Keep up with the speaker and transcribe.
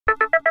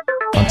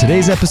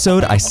Today's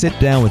episode, I sit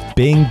down with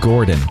Bing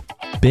Gordon.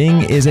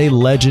 Bing is a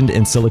legend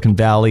in Silicon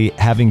Valley,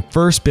 having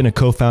first been a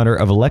co-founder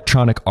of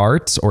Electronic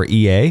Arts, or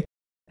EA,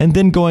 and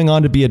then going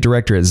on to be a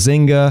director at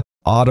Zynga,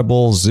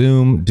 Audible,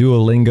 Zoom,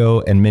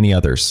 Duolingo, and many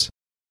others.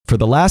 For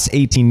the last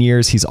 18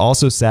 years, he's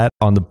also sat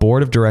on the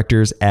board of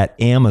directors at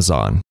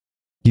Amazon.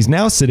 He's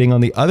now sitting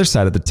on the other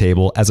side of the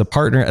table as a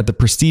partner at the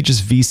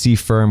prestigious VC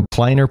firm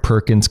Kleiner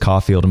Perkins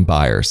Caulfield and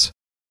Byers.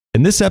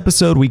 In this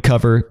episode, we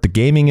cover the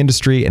gaming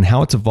industry and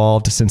how it's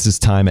evolved since his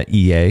time at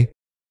EA,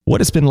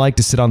 what it's been like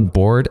to sit on the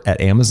board at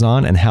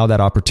Amazon and how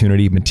that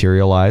opportunity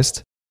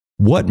materialized,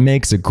 what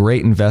makes a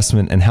great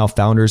investment and how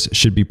founders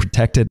should be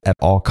protected at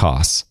all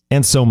costs,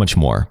 and so much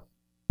more.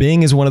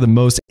 Bing is one of the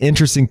most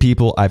interesting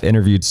people I've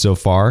interviewed so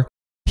far.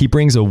 He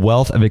brings a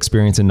wealth of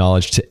experience and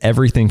knowledge to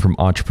everything from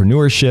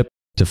entrepreneurship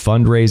to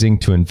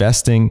fundraising to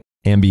investing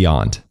and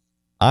beyond.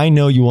 I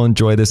know you will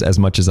enjoy this as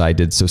much as I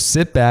did, so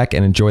sit back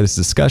and enjoy this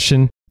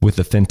discussion with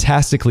the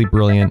fantastically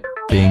brilliant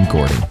Bing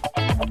Gordon.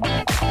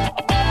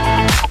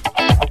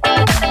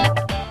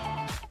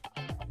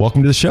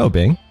 Welcome to the show,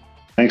 Bing.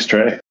 Thanks,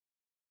 Trey.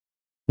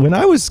 When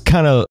I was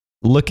kind of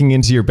looking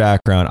into your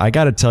background, I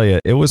got to tell you,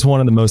 it was one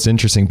of the most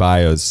interesting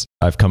bios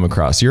I've come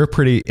across. You're a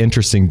pretty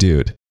interesting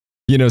dude.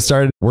 You know,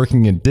 started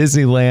working in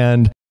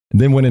Disneyland,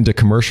 then went into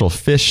commercial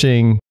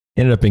fishing,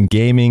 ended up in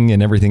gaming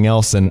and everything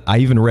else. And I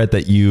even read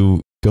that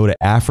you go to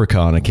Africa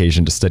on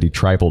occasion to study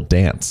tribal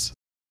dance.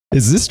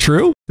 Is this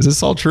true? Is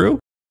this all true?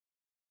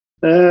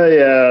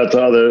 Yeah,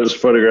 there's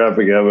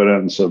photographic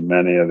evidence of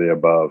many of the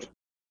above.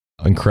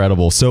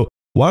 Incredible. So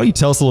why don't you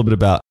tell us a little bit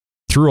about,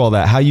 through all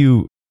that, how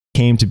you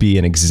came to be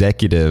an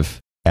executive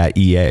at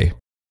EA?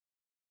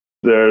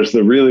 There's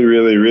the really,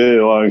 really, really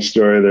long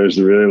story. There's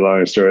the really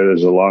long story.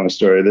 There's a long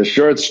story. The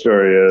short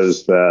story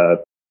is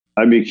that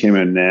I became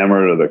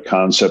enamored of the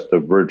concept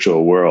of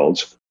virtual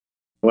worlds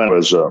when I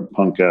was a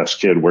punk-ass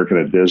kid working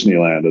at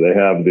Disneyland. They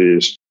have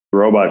these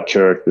robot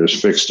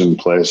characters fixed in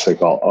place they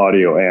call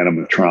audio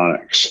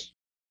animatronics.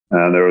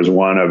 And there was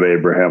one of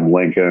Abraham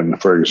Lincoln,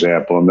 for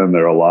example, and then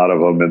there are a lot of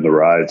them in the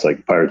rides,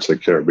 like Pirates of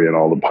the Caribbean,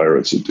 all the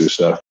pirates that do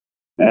stuff.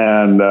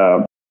 And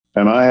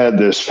I had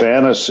this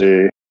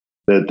fantasy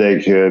that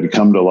they could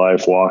come to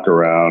life, walk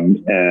around,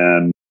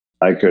 and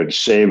I could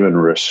save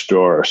and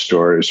restore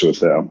stories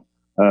with them.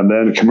 And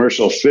then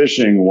commercial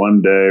fishing,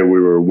 one day we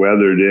were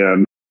weathered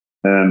in,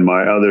 and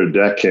my other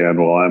deckhand,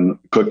 while I'm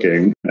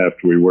cooking,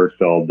 after we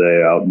worked all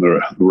day out in the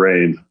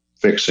rain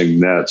fixing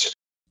nets,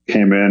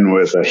 came in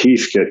with a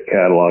Heathkit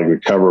catalog, the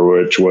cover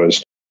which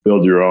was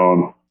build your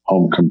own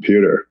home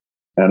computer.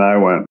 And I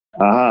went,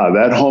 aha,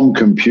 that home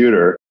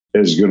computer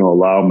is going to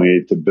allow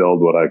me to build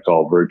what I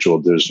call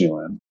virtual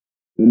Disneyland.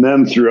 And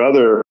then through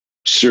other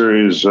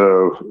series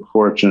of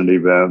fortunate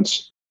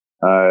events,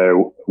 I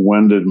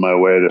wended my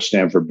way to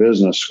Stanford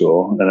Business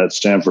School. And at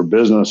Stanford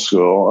Business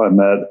School, I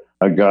met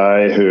a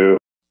guy who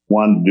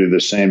wanted to do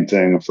the same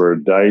thing for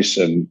dice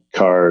and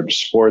card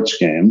sports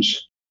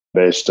games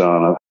based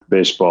on a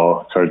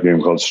baseball card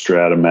game called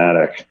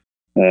Stratomatic.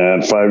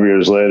 And 5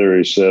 years later,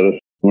 he said, I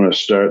want to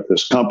start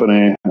this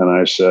company. And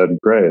I said,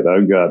 great,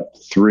 I've got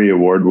 3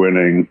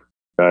 award-winning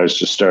guys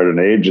to start an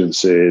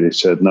agency. And he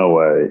said, no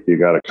way, you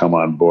got to come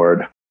on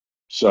board.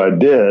 So I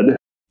did.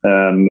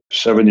 And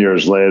 7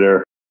 years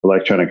later,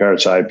 Electronic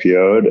Arts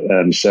IPO'd.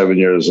 And 7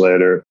 years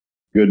later,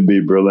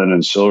 Goodby, Berlin,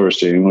 and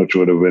Silverstein, which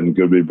would have been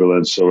Goodby,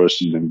 Berlin,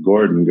 Silverstein, and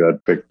Gordon,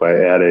 got picked by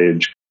Ad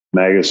Age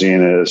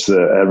magazine as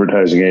the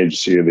advertising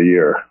agency of the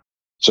year.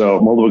 So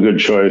multiple good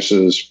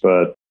choices,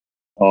 but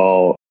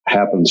all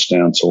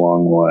happenstance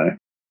along the way.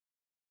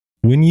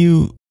 When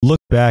you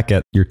look back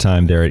at your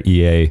time there at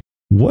EA,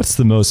 what's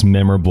the most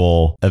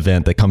memorable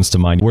event that comes to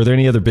mind? Were there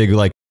any other big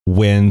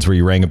wins where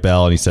you rang a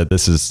bell and you said,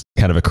 this is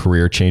kind of a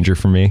career changer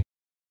for me?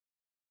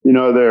 You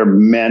know, there are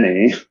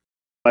many.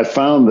 I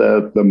found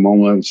that the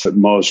moments that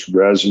most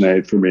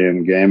resonate for me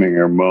in gaming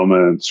are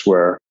moments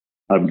where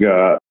I've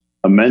got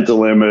a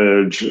mental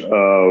image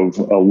of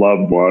a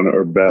loved one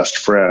or best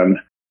friend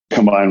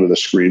combined with a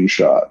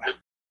screenshot.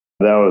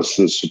 That was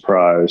the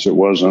surprise. It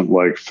wasn't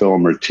like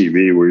film or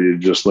TV where you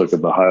just look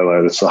at the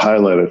highlight. It's the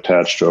highlight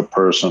attached to a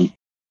person.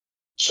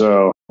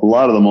 So a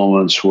lot of the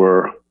moments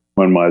were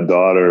when my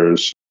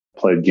daughters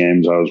played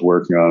games I was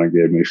working on and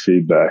gave me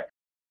feedback.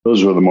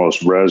 Those were the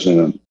most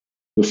resonant.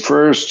 The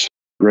first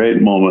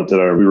great moment that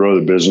we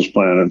wrote a business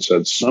plan and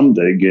said,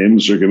 someday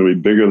games are going to be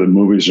bigger than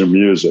movies or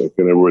music.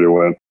 And everybody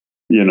went,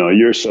 you know,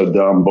 you're so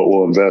dumb, but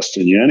we'll invest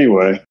in you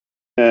anyway.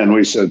 And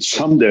we said,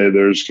 someday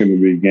there's going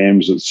to be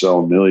games that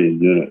sell 1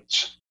 million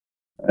units.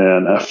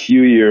 And a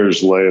few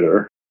years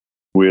later,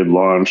 we had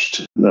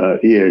launched the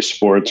EA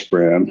Sports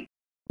brand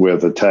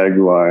with a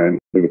tagline,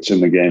 if it's in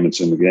the game, it's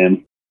in the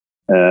game.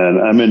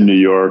 And I'm in New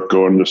York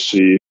going to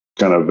see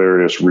kind of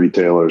various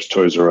retailers.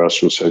 Toys R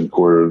Us was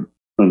headquartered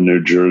in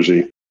New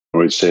Jersey.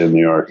 We'd stay in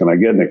New York. And I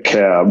get in a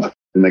cab,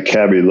 and the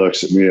cabbie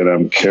looks at me, and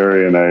I'm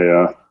carrying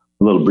a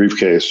little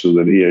briefcase with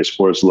an EA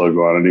Sports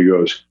logo on it. And he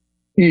goes,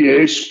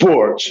 EA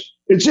Sports,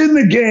 it's in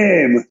the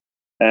game.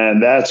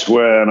 And that's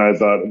when I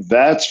thought,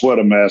 that's what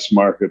a mass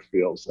market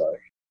feels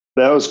like.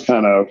 That was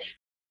kind of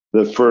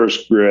the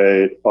first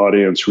great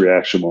audience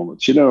reaction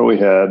moments. We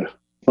had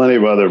plenty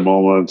of other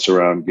moments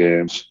around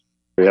games.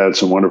 We had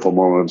some wonderful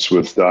moments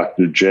with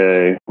Dr.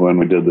 J when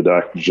we did the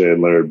Dr. J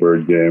and Larry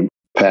Bird game.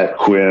 Pat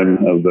Quinn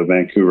of the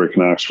Vancouver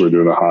Canucks were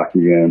doing a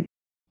hockey game.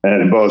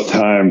 And both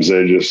times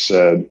they just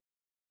said,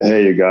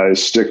 hey, you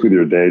guys, stick with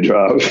your day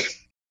job.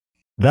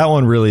 That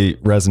one really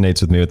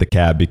resonates with me with the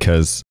cab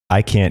because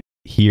I can't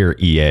hear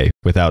EA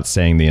without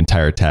saying the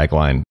entire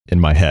tagline in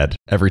my head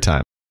every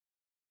time.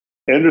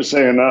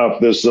 Interesting enough,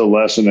 this is a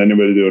lesson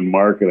anybody doing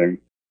marketing.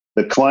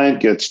 The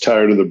client gets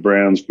tired of the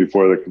brands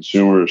before the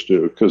consumers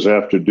do, because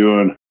after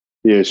doing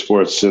EA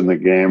Sports in the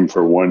game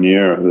for 1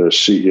 year, the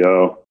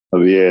CEO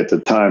of EA at the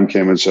time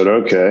came and said,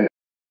 okay,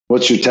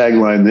 what's your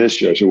tagline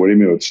this year? I said, what do you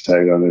mean what's the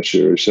tagline this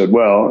year? He said,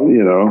 well,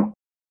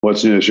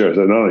 what's new this year? I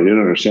said, no, you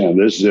don't understand.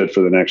 This is it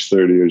for the next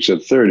 30 years. He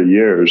said, 30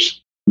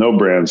 years, no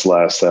brands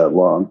last that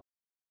long.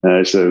 And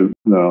I said,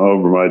 no,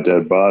 over my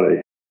dead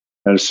body.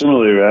 And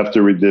similarly,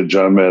 after we did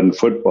John Madden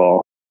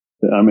football,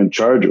 I'm in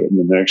charge of it. And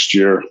the next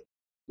year,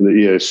 the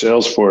EA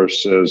sales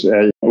force says,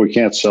 hey, we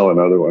can't sell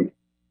another one.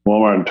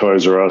 Walmart and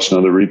Toys R Us and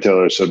other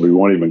retailers said we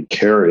won't even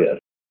carry it.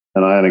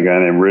 And I had a guy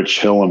named Rich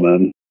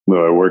Hilleman,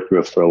 who I worked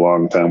with for a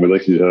long time. We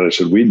looked at each other and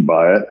said, we'd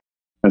buy it.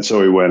 And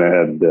so we went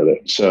ahead and did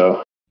it.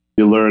 So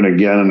you learn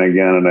again and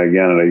again and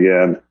again and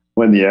again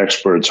when the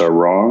experts are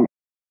wrong.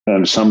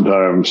 And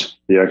sometimes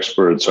the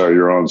experts are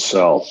your own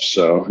self.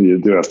 So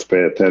you do have to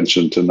pay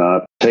attention to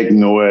not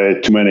taking away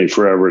too many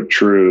forever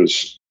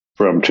truths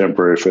from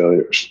temporary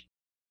failures.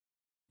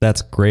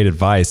 That's great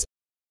advice.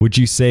 Would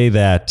you say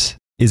that,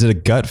 is it a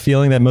gut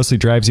feeling that mostly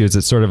drives you? Is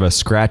it sort of a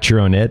scratch your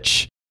own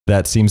itch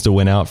that seems to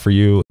win out for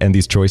you and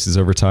these choices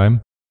over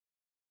time?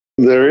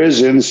 There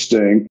is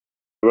instinct.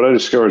 What I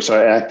discovered,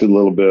 so I acted a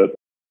little bit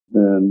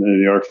in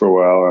New York for a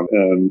while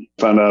and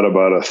found out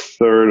about a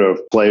third of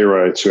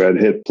playwrights who had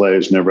hit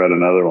plays never had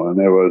another one.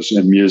 It was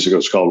in music, it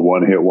was called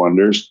one-hit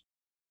wonders.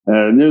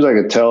 And news I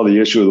could tell, the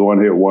issue with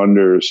one-hit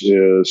wonders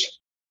is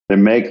they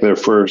make their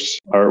first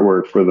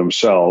artwork for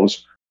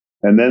themselves,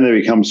 and then they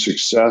become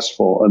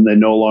successful, and they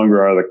no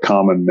longer are the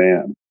common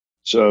man.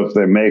 So if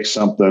they make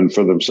something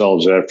for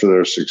themselves after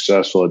they're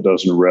successful, it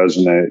doesn't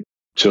resonate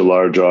to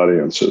large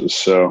audiences.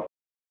 So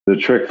the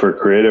trick for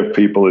creative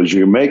people is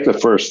you make the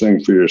first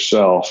thing for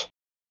yourself,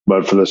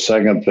 but for the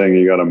second thing,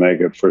 you got to make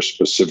it for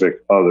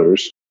specific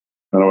others.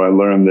 And I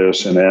learned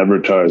this in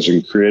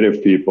advertising.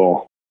 Creative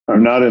people are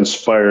not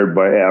inspired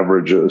by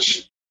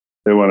averages.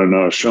 They want to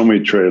know, show me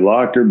Trey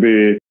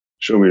Lockerbie,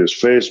 show me his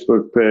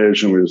Facebook page,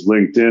 show me his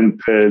LinkedIn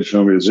page,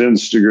 show me his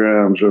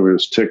Instagram, show me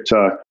his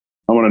TikTok.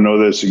 I want to know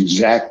this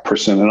exact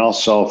person, and I'll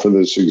solve for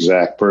this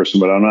exact person,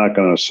 but I'm not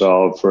going to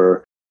solve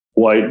for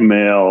white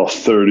male,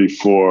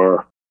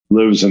 34,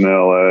 lives in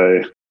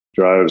LA,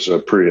 drives a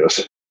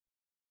Prius.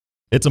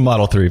 It's a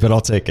Model 3, but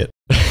I'll take it.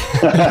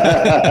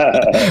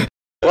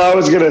 Well, I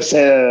was going to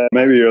say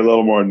maybe you're a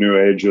little more new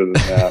age than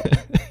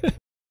that.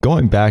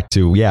 Going back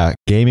to,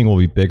 gaming will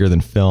be bigger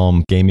than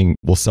film. Gaming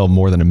will sell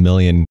more than 1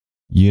 million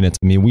units.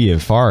 I mean, we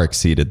have far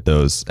exceeded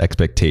those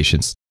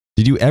expectations.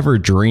 Did you ever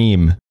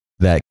dream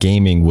that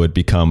gaming would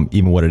become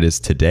even what it is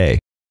today?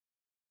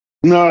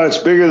 No, it's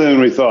bigger than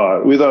we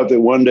thought. We thought that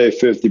one day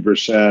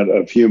 50%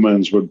 of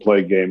humans would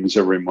play games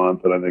every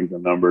month, and I think the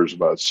number is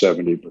about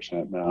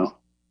 70% now.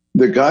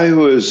 The guy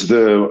who is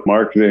the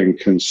marketing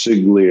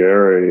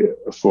consigliere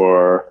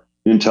for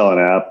Intel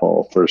and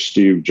Apple, for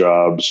Steve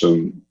Jobs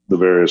and the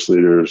various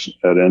leaders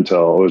at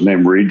Intel, was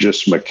named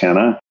Regis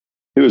McKenna.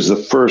 He was the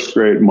first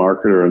great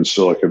marketer in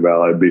Silicon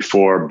Valley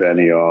before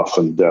Benioff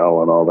and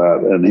Dell and all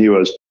that. And he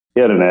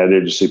had an ad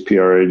agency,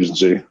 PR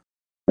agency.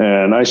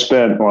 And I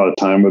spent a lot of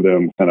time with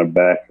him kind of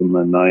back in the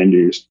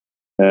 90s.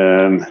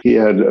 And he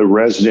had a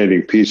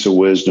resonating piece of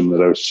wisdom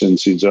that I've seen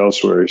seeds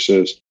elsewhere. He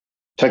says,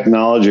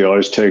 technology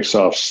always takes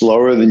off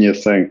slower than you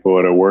think, but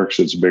when it works,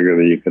 it's bigger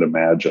than you could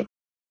imagine.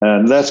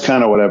 And that's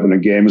kind of what happened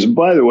in games. And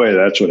by the way,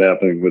 that's what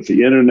happening with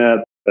the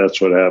internet.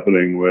 That's what's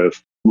happening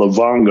with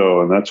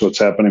Livongo, and that's what's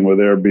happening with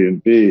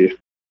Airbnb.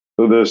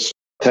 So this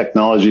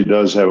technology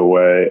does have a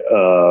way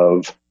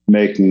of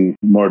making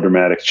more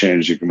dramatic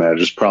changes you can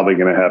imagine. It's probably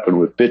going to happen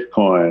with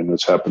Bitcoin.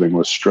 It's happening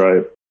with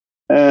Stripe.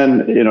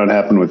 And, it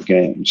happened with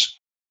games.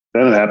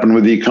 Then it happened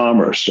with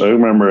e-commerce. I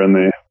remember in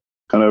the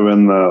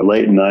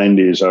late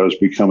 90s, I was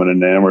becoming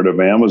enamored of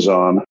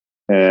Amazon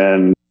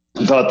and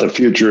thought the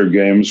future of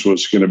games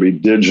was going to be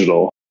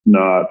digital,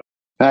 not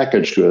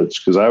packaged goods,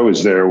 because I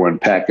was there when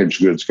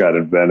packaged goods got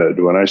invented.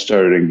 When I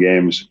started in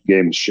games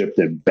shipped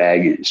in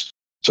baggies.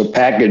 So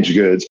packaged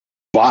goods,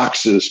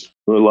 boxes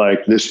were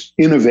like this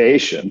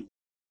innovation.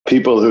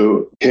 People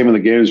who came in the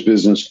games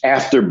business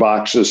after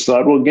boxes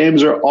thought, well,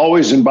 games are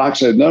always in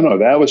boxes. No,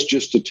 that was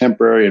just a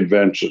temporary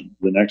invention.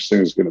 The next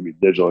thing is going to be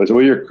digital. I said,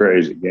 well, you're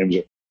crazy. Games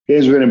have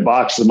been in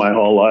boxes my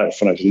whole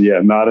life. And I said, yeah,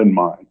 not in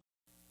mine.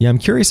 Yeah, I'm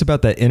curious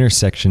about that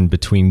intersection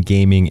between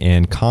gaming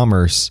and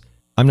commerce.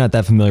 I'm not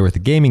that familiar with the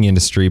gaming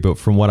industry, but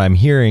from what I'm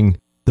hearing,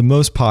 the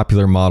most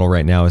popular model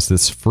right now is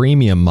this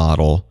freemium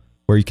model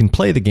where you can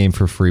play the game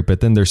for free,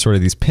 but then there's sort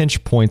of these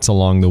pinch points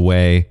along the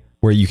way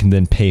where you can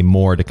then pay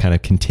more to kind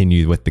of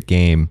continue with the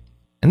game.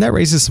 And that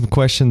raises some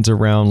questions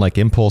around like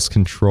impulse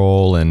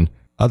control and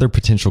other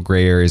potential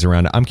gray areas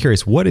around it. I'm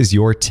curious, what is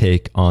your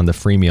take on the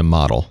freemium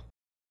model?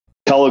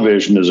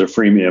 Television is a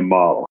freemium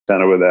model,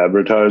 kind of with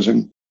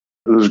advertising.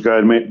 There's a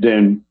guy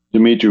named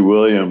Dimitri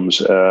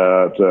Williams at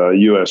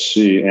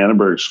USC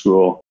Annenberg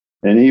School,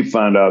 and he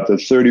found out that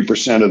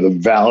 30% of the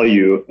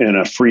value in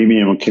a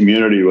freemium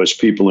community was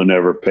people who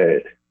never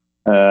paid.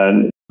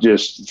 And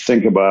just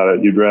think about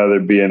it. You'd rather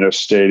be in a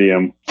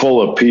stadium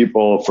full of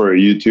people for a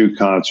U2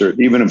 concert,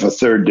 even if a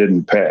third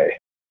didn't pay.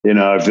 You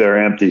know, if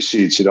they're empty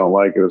seats, you don't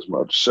like it as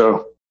much.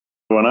 So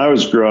when I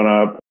was growing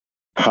up,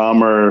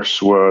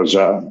 commerce was,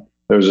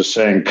 there was a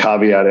saying,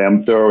 caveat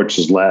emptor, which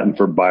is Latin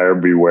for buyer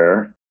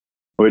beware,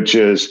 which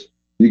is,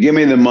 you give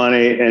me the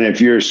money, and if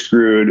you're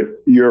screwed,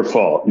 your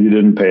fault. You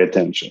didn't pay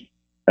attention.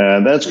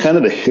 And that's kind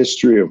of the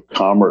history of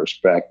commerce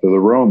back to the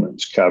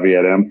Romans,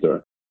 caveat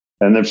emptor.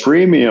 And the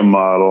freemium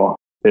model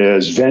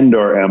is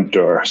vendor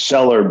emptor,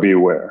 seller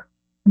beware,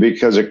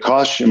 because it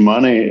costs you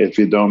money if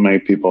you don't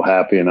make people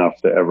happy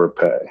enough to ever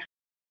pay.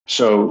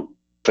 So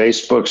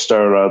Facebook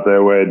started out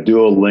that way.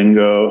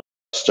 Duolingo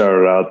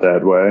started out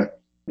that way.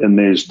 And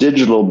these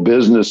digital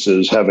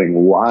businesses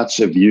having lots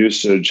of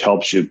usage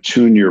helps you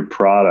tune your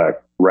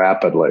product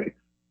rapidly.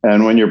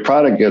 And when your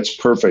product gets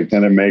perfect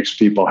and it makes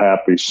people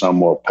happy,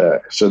 some will pay.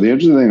 So the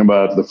interesting thing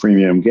about the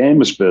freemium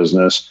games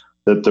business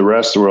that the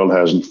rest of the world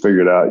hasn't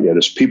figured out yet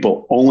is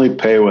people only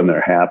pay when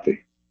they're happy.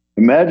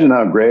 Imagine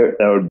how great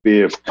that would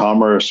be if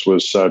commerce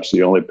was such that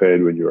you only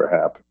paid when you were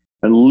happy.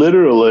 And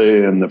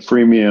literally in the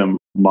freemium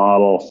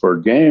model for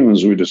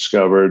games, we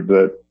discovered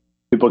that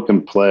people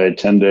can play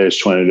 10 days,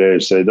 20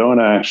 days. They don't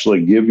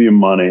actually give you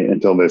money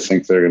until they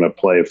think they're going to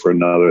play for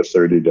another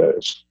 30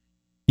 days.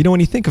 You know,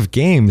 when you think of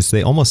games,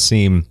 they almost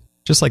seem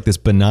just like this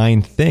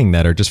benign thing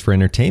that are just for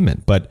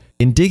entertainment. But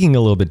in digging a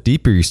little bit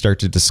deeper, you start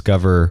to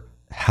discover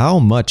how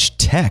much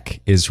tech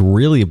is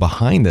really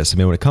behind this. I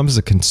mean, when it comes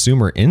to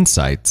consumer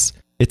insights,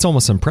 it's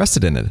almost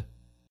unprecedented.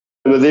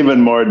 With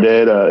even more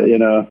data, you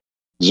know,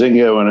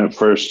 Zynga, when it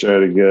first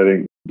started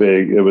getting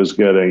big, it was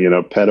getting, you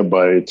know,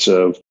 petabytes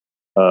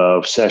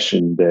of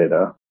session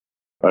data.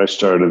 I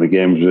started in the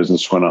games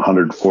business when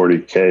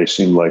 140K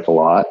seemed like a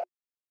lot.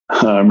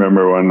 I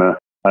remember when the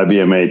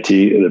IBM AT,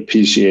 the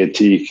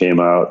PCAT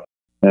came out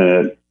and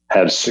it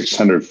had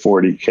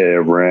 640K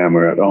of RAM.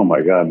 We went, oh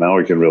my God, now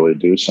we can really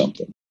do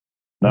something.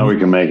 Now we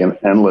can make an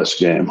endless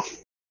game.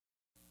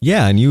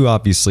 Yeah, and you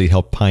obviously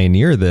helped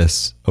pioneer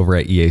this over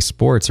at EA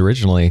Sports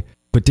originally.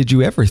 But did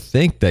you ever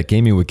think that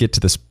gaming would get to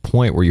this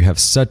point where you have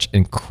such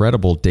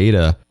incredible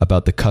data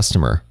about the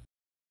customer?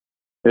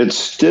 It's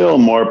still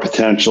more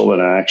potential than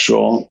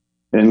actual.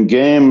 In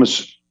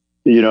games,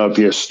 you know, if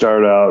you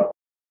start out,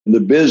 the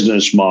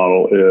business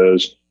model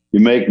is you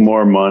make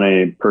more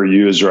money per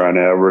user on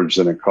average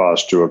than it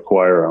costs to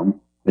acquire them.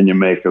 And you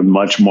make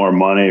much more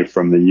money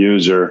from the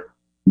user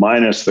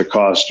minus the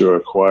cost to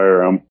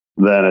acquire them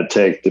than it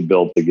takes to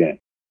build the game.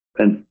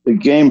 And the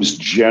games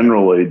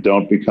generally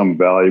don't become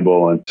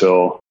valuable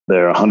until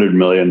they're $100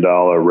 million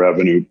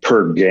revenue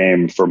per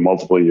game for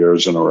multiple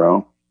years in a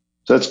row.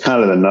 So that's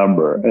kind of the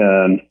number.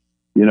 And,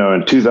 you know,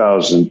 in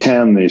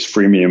 2010, these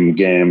freemium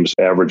games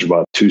average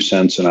about 2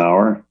 cents an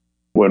hour.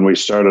 When we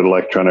started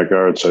Electronic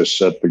Arts, I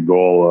set the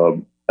goal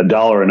of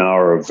 $1 an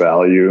hour of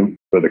value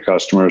for the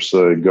customers.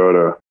 So they go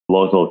to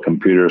local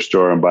computer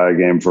store and buy a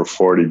game for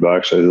 $40.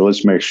 I said,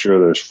 let's make sure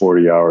there's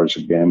 40 hours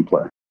of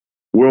gameplay.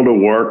 World of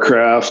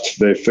Warcraft,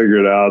 they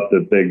figured out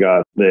that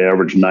they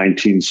average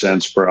 19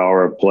 cents per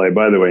hour of play.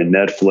 By the way,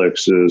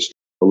 Netflix is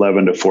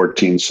 11 to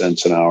 14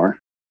 cents an hour.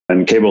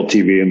 And cable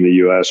TV in the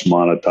US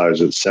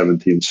monetizes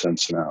 17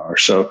 cents an hour.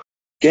 So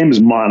games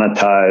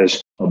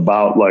monetize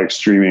about like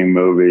streaming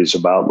movies,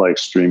 about like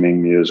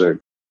streaming music,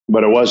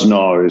 but it wasn't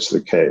always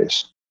the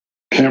case.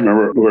 I can't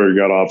remember where we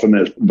got off on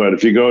this, but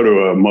if you go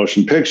to a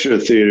motion picture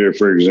theater,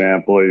 for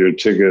example, your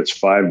ticket's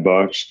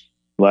 $5,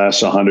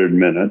 lasts 100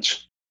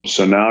 minutes.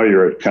 So now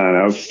you're at kind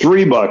of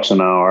 $3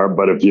 an hour,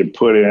 but if you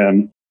put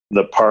in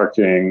the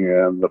parking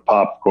and the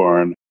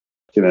popcorn,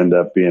 it can end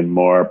up being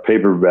more.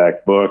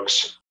 Paperback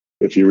books,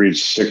 if you read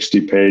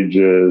 60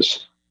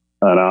 pages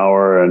an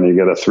hour and you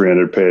get a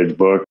 300-page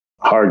book,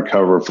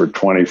 hardcover for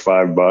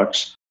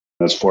 $25,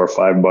 that's $4 or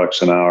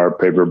 $5 an hour.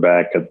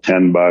 Paperback at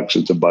 $10,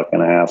 it's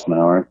 $1.50 an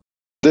hour.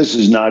 This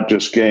is not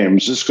just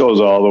games. This goes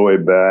all the way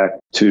back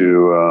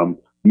to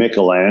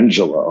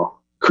Michelangelo.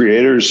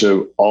 Creators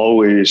have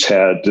always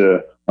had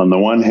to, on the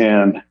one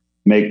hand,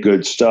 make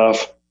good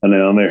stuff, and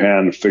on the other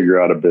hand, figure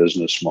out a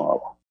business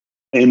model.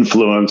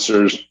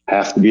 Influencers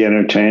have to be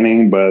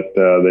entertaining, but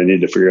they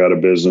need to figure out a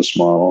business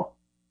model.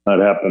 That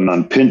happened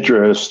on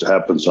Pinterest,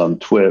 happens on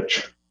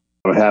Twitch.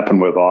 It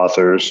happened with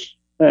authors.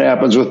 It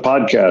happens with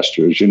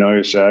podcasters. You know,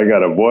 you say, I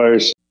got a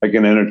voice. I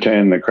can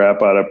entertain the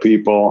crap out of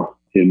people.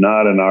 You're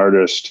not an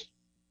artist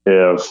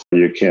if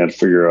you can't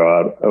figure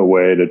out a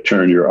way to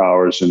turn your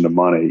hours into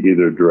money,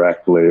 either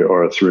directly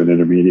or through an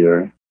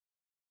intermediary.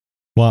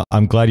 Well,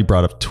 I'm glad you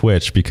brought up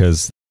Twitch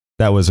because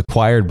that was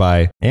acquired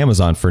by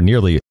Amazon for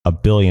nearly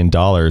 $1 billion,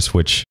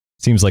 which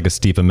Seems like a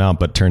steep amount,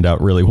 but turned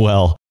out really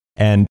well.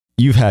 And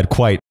you've had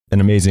quite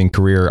an amazing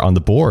career on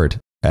the board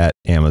at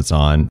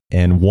Amazon.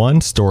 And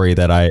one story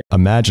that I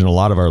imagine a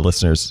lot of our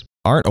listeners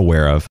aren't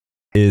aware of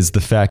is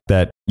the fact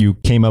that you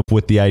came up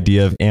with the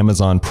idea of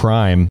Amazon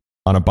Prime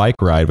on a bike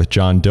ride with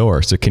John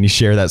Doerr. So can you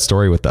share that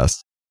story with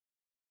us?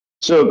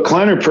 So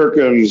Kleiner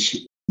Perkins,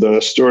 the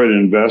storied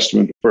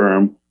investment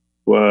firm,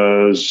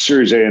 was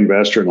Series A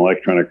investor in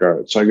Electronic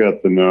Arts. I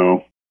got to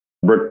know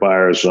Brick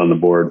Byers on the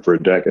board for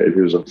a decade.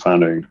 He was a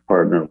founding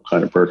partner of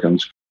Kleiner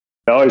Perkins.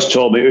 He always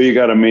told me, oh, you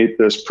got to meet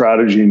this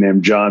prodigy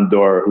named John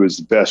Doerr, who was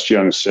the best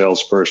young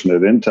salesperson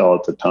at Intel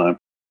at the time.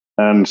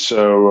 And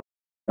so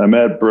I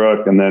met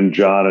Brooke and then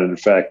John. And in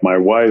fact, my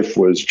wife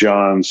was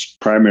John's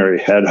primary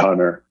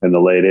headhunter in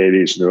the late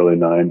 80s and early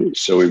 90s.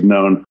 So we've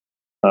known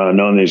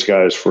these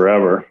guys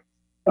forever.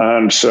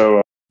 And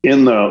so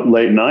in the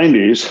late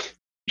 90s,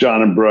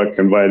 John and Brooke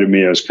invited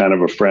me as kind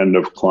of a friend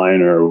of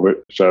Kleiner,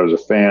 which I was a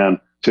fan,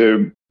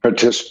 to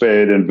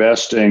participate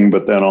investing,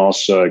 but then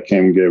also I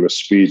came and gave a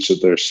speech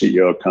at their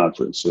CEO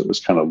conference. It was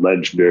kind of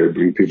legendary to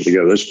bring people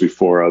together. This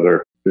before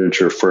other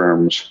venture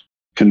firms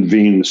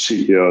convened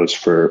CEOs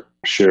for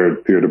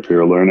shared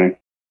peer-to-peer learning.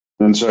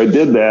 And so I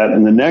did that.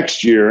 And the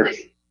next year,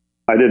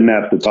 I didn't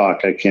have to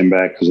talk. I came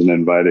back as an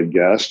invited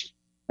guest.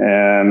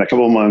 And a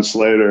couple of months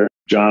later,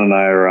 John and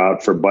I are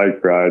out for a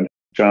bike ride.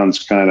 John's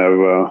kind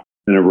of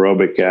an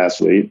aerobic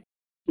athlete.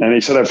 And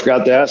he said, I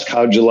forgot to ask,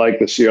 how'd you like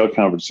the CEO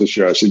conference this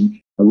year? I said,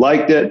 I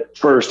liked it.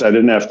 First, I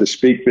didn't have to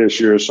speak this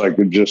year, so I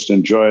could just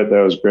enjoy it.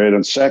 That was great.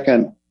 And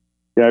second,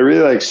 I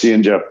really like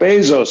seeing Jeff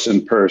Bezos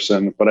in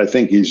person, but I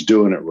think he's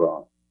doing it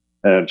wrong.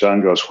 And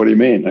John goes, what do you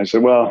mean? I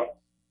said, well,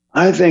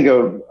 I'm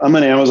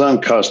an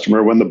Amazon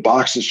customer. When the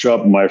boxes show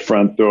up at my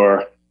front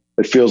door,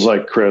 it feels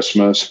like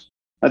Christmas.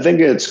 I think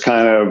it's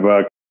kind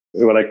of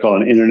what I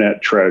call an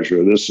internet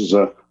treasure. This is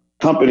a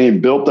company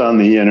built on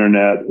the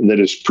internet that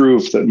is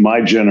proof that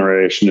my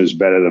generation is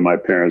better than my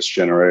parents'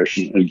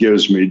 generation. It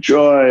gives me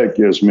joy. It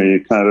gives me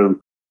kind of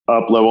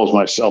up levels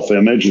my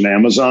self-image, and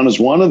Amazon is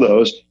one of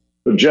those.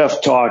 But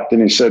Jeff talked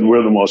and he said,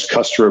 we're the most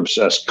customer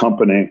obsessed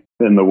company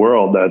in the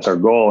world. That's our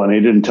goal. And he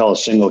didn't tell a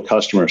single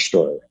customer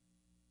story.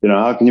 You know,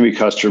 how can you be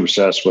customer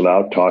obsessed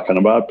without talking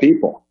about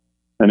people?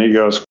 And he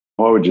goes,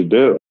 what would you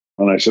do?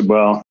 And I said,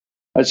 well,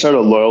 I'd start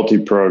a loyalty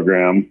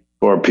program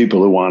for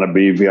people who want to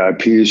be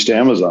VIPs to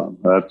Amazon.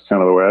 That's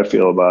kind of the way I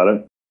feel about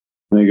it.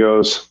 And he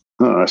goes,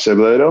 I said,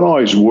 well, they don't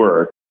always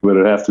work, but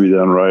it have to be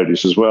done right. He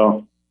says,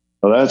 well,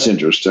 that's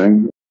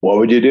interesting. What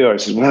would you do? I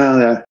said,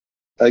 well,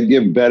 I'd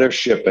give better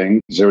shipping,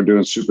 because they were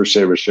doing Super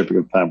Saver shipping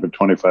at the time for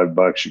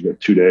 $25. You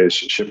get 2 days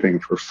shipping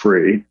for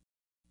free.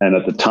 And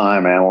at the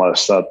time,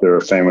 analysts thought they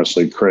were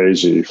famously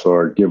crazy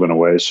for giving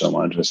away so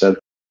much. I said,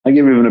 I'd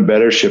give even a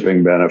better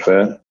shipping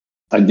benefit.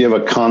 I'd give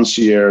a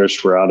concierge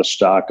for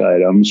out-of-stock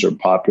items or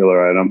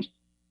popular items.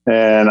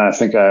 And I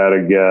think I ought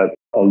to get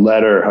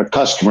a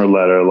customer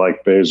letter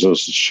like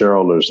Bezos'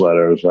 shareholders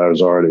letters I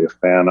was already a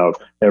fan of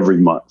every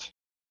month.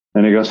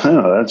 And he goes,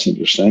 that's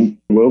interesting.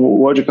 Well,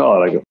 what'd you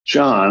call it? I go,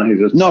 John. He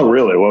goes, no,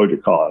 really, what would you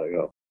call it? I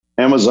go,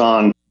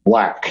 Amazon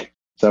Black.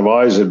 So I've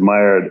always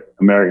admired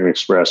American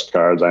Express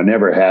cards. I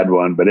never had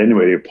one, but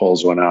anybody who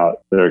pulls one out,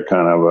 they're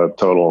kind of a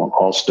total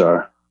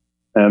all-star.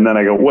 And then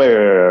I go,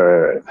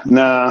 wait.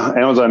 Nah,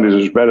 Amazon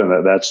is better than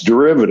that. That's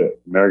derivative.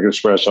 American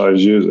Express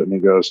always use it. And he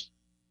goes,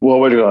 well,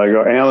 what do you call it? I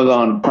go,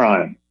 Amazon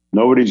Prime.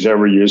 Nobody's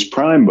ever used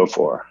Prime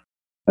before.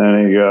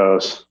 And he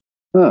goes,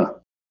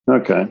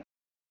 okay.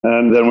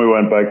 And then we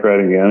went bike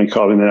riding again. He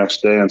called me the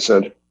next day and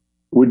said,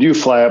 would you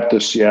fly up to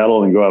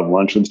Seattle and go have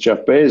lunch with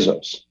Jeff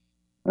Bezos?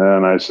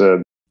 And I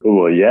said,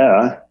 well,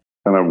 yeah.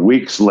 Kind of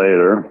weeks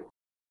later,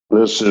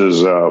 this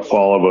is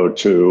fall of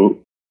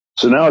 2002.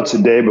 So now it's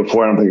the day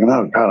before, and I'm thinking,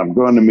 oh, God, I'm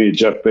going to meet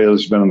Jeff Bezos.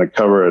 He's been on the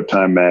cover of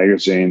Time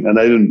magazine. And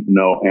I didn't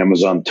know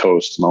Amazon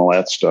Toast and all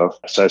that stuff.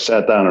 So I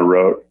sat down and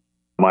wrote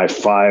my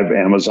 5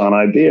 Amazon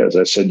ideas.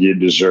 I said, you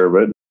deserve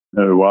it.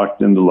 And we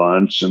walked into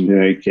lunch, and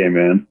he came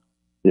in,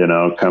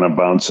 kind of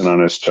bouncing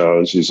on his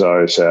toes. He's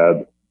always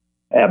had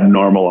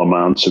abnormal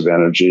amounts of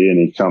energy, and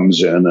he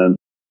comes in,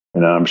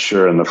 and I'm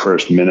sure in the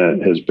first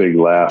minute, his big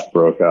laugh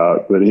broke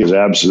out. But he was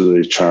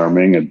absolutely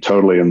charming and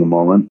totally in the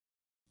moment.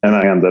 And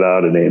I handed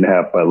out an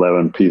 8.5 by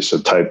 11 piece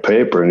of typed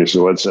paper. And he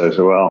said, what's that? I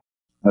said, well,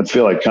 I'd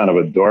feel like kind of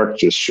a dork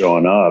just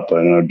showing up.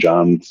 I know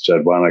John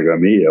said, why don't I go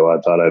meet you? Well,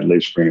 I thought I'd at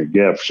least bring a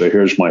gift. So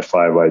here's my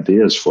 5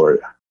 ideas for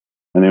you.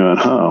 And he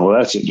went, well,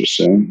 that's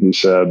interesting. He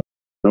said,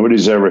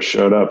 nobody's ever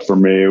showed up for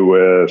me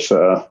with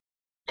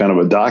kind of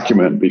a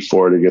document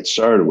before to get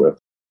started with. Of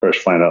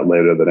course, find out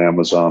later that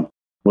Amazon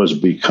was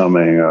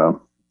becoming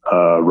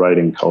a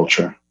writing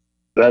culture.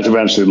 That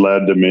eventually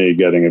led to me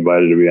getting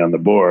invited to be on the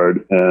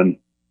board. And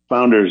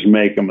founders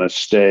make a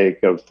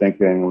mistake of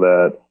thinking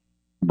that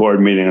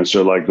board meetings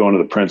are like going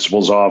to the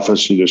principal's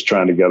office and just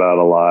trying to get out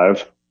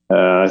alive.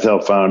 I tell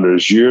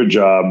founders, your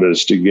job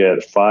is to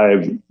get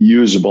 5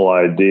 usable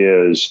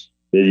ideas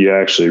that you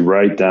actually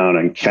write down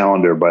and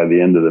calendar by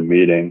the end of the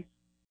meeting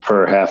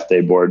per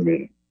half-day board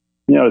meeting.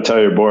 To tell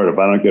your board, if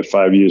I don't get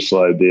 5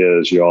 useful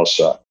ideas, you all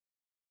suck.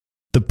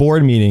 The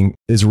board meeting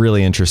is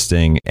really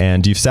interesting,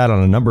 and you've sat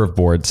on a number of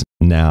boards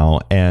now,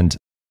 and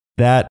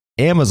that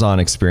Amazon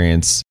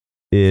experience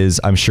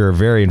is, I'm sure,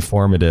 very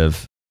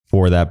informative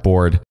for that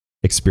board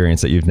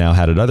experience that you've now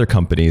had at other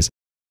companies.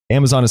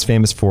 Amazon is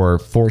famous for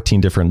 14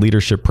 different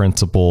leadership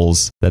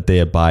principles that they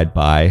abide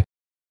by.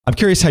 I'm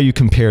curious how you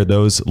compare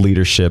those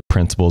leadership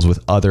principles with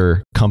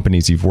other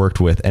companies you've worked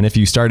with, and if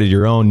you started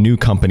your own new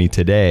company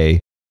today,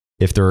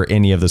 if there are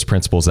any of those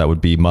principles that would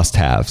be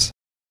must-haves.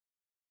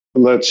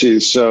 Let's see.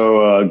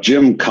 So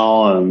Jim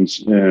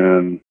Collins,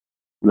 in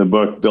the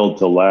book Built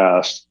to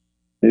Last,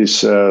 he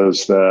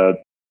says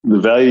that the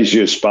values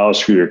you espouse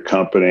for your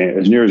company,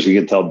 as near as you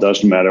can tell,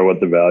 doesn't matter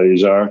what the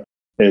values are.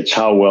 It's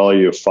how well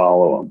you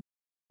follow them.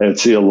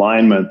 It's the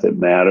alignment that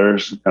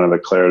matters, kind of the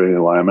clarity and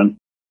alignment.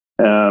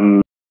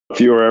 And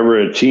if you were ever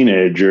a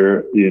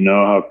teenager, you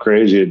know how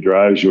crazy it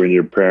drives you when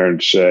your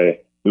parents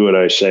say, do what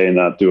I say,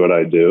 not do what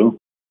I do.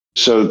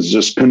 So it's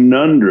this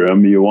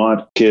conundrum. You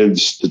want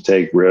kids to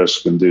take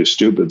risks and do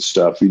stupid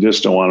stuff. You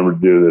just don't want them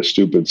to do the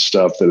stupid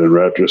stuff that in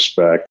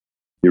retrospect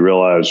you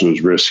realize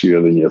was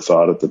riskier than you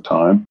thought at the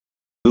time.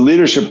 The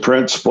leadership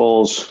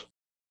principles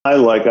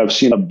I've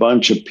seen a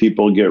bunch of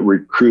people get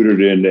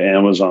recruited into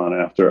Amazon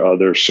after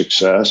other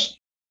success.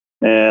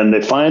 And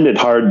they find it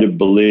hard to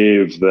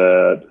believe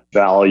that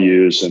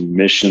values and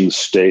mission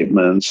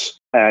statements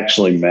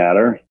actually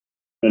matter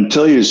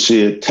until you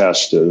see it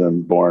tested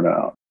and borne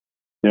out.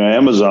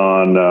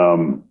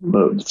 Amazon,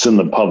 it's in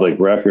the public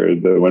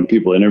record that when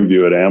people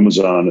interview at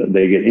Amazon,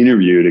 they get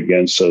interviewed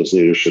against those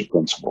leadership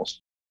principles.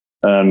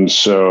 And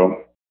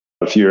so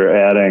if you're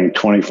adding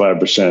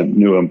 25%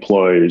 new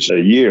employees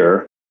a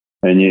year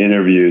and you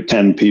interview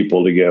 10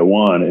 people to get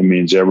one, it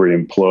means every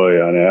employee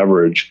on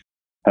average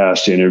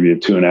has to interview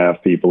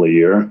 2.5 people a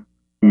year.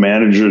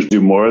 Managers do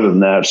more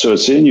than that. So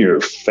it's in your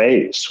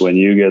face when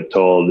you get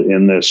told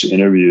in this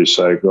interview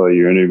cycle,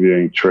 you're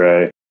interviewing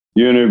Trey,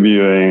 you're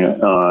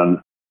interviewing on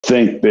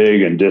think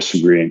big and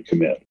disagree and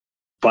commit.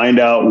 Find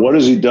out what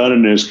has he done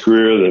in his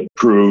career that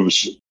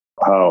proves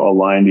how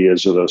aligned he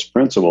is with those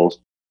principles.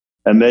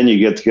 And then you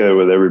get together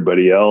with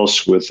everybody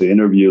else with the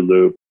interview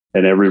loop,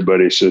 and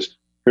everybody says,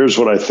 here's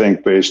what I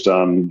think based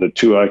on the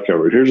two I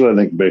covered. Here's what I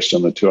think based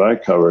on the two I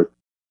covered.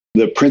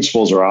 The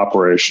principles are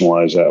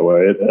operationalized that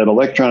way. At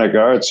Electronic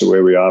Arts, the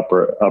way we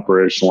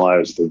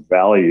operationalize the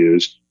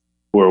values,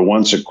 where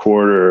once a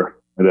quarter,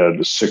 it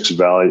had 6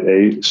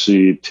 values,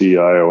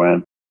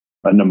 ACTION,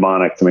 a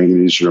mnemonic to make it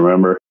easy to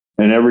remember.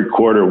 And every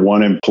quarter,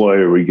 one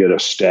employee would get a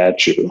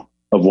statue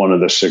of one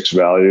of the 6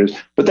 values.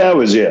 But that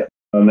was it.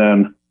 And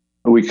then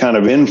we kind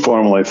of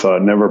informally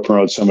thought, never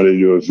promote somebody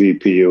to a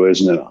VP who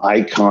isn't an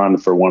icon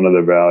for one of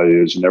the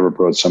values, never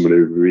promote somebody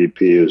to a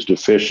VP who's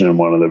deficient in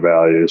one of the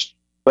values.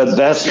 But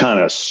that's kind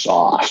of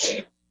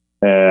soft,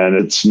 and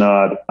it's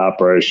not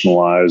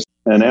operationalized.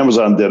 And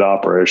Amazon did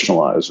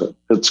operationalize it.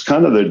 It's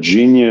kind of the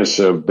genius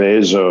of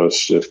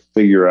Bezos to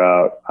figure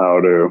out how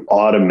to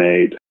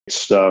automate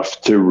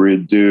stuff to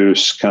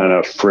reduce kind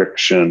of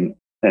friction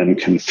and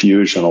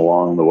confusion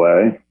along the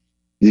way.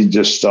 He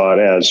just thought,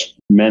 as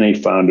many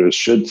founders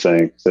should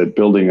think, that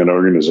building an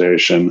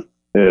organization,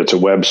 it's a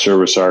web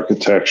service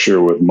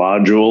architecture with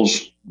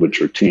modules,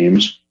 which are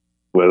teams,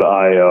 with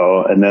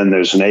I/O, and then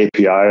there's an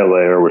API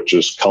layer, which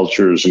is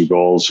cultures and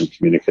goals and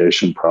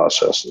communication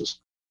processes.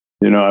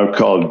 I've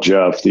called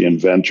Jeff the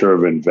inventor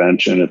of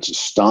invention. It's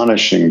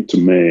astonishing to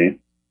me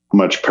how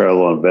much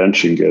parallel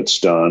invention gets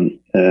done,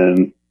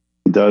 and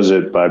he does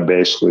it by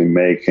basically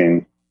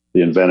making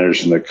the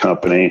inventors in the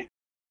company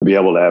be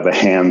able to have a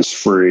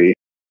hands-free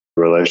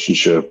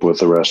relationship with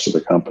the rest of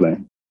the company.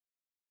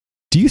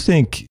 Do you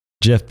think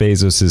Jeff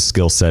Bezos'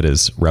 skill set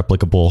is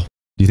replicable?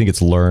 Do you think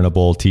it's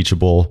learnable,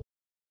 teachable?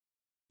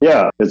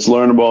 Yeah, it's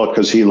learnable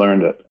because he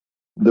learned it.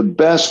 The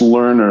best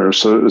learner,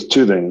 so it's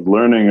 2 things.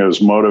 Learning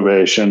is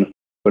motivation,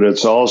 but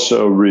it's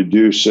also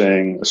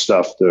reducing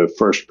stuff to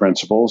first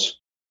principles.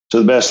 So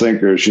the best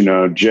thinkers,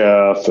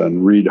 Jeff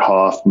and Reid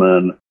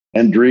Hoffman,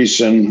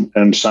 Andreessen,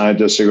 and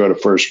scientists that go to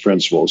first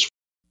principles.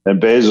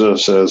 And Bezos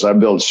says, I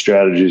build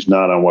strategies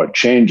not on what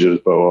changes,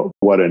 but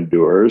what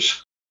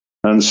endures.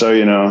 And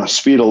so,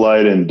 speed of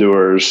light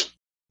endures,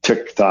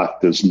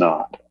 TikTok does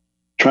not.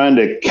 Trying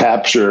to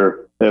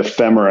capture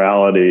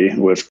ephemerality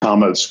with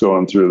comets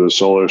going through the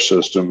solar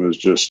system is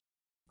just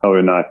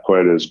probably not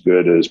quite as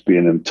good as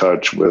being in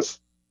touch with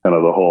kind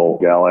of the whole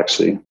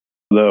galaxy.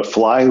 The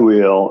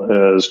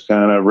flywheel is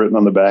kind of written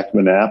on the back of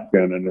a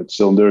napkin, and it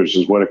still endures.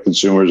 Is what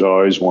consumers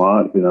always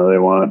want. They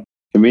want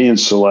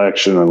convenience,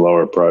 selection, and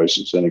lower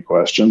prices. Any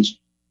questions?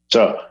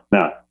 So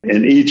now,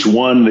 and each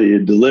one that you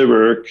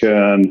deliver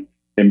can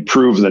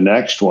improve the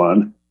next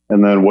one.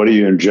 And then what do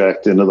you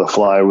inject into the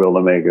flywheel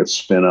to make it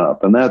spin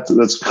up? And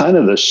that's kind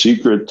of the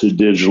secret to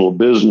digital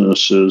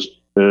businesses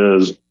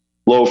is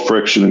low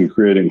friction in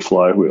creating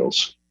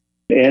flywheels.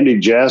 Andy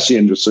Jassy,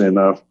 interestingly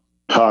enough,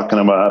 talking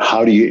about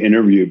how do you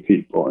interview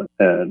people.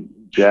 And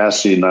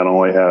Jassy not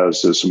only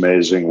has this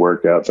amazing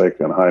work ethic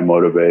and high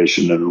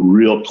motivation and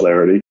real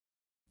clarity,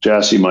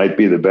 Jassy might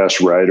be the best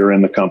writer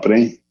in the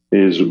company.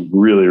 He's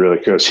really,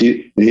 really good.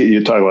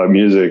 You talk about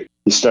music.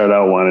 he started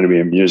out wanting to be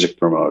a music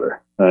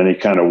promoter, and he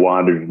kind of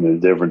wandered in a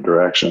different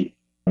direction.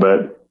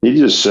 But he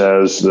just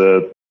says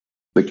that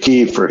the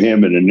key for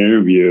him in an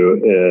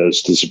interview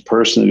is, does the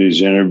person that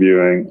he's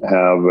interviewing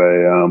have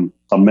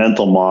a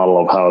mental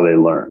model of how they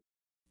learn?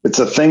 It's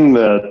a thing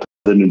that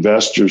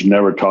investors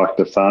never talk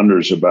to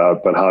founders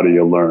about, but how do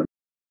you learn?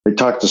 You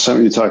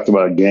talked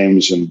about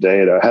games and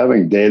data.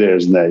 Having data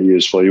isn't that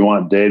useful. You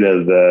want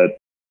data that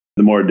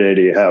the more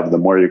data you have, the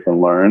more you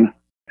can learn.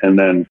 And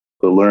then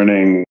the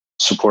learning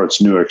supports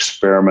new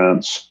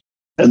experiments,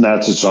 and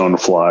that's its own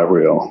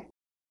flywheel.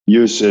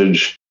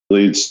 Usage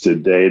leads to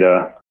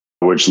data,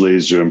 which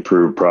leads to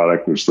improved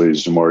product, which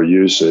leads to more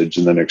usage,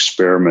 and then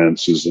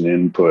experiments is an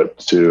input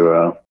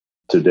to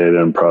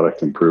data and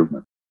product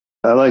improvement.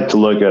 I like to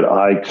look at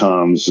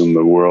icons in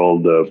the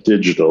world of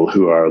digital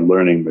who are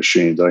learning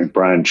machines. I think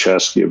Brian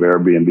Chesky of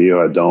Airbnb, who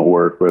I don't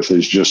work with,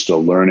 is just a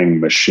learning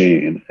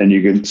machine. And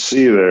you can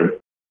see there,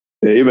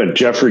 even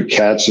Jeffrey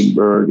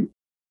Katzenberg,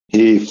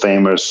 he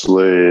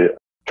famously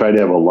tried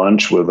to have a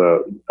lunch with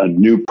a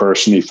new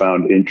person he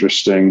found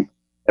interesting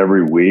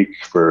every week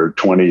for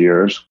 20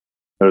 years.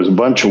 There's a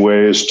bunch of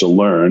ways to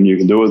learn. You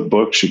can do it with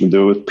books, you can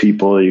do it with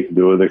people, you can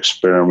do it with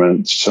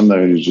experiments.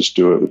 Sometimes you just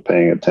do it with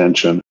paying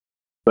attention.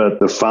 But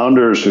the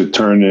founders who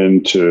turn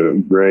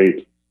into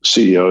great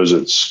CEOs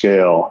at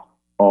scale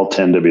all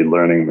tend to be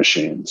learning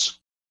machines.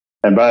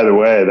 And by the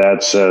way,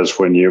 that says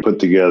when you put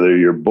together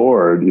your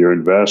board, your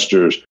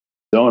investors,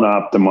 don't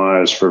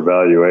optimize for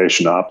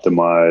valuation,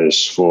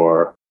 optimize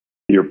for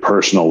your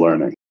personal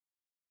learning.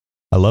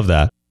 I love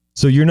that.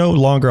 So you're no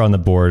longer on the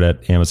board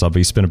at Amazon, but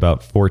you spent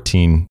about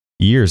 14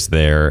 years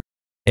there.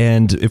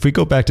 And if we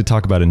go back to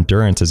talk about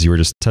endurance, as you were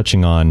just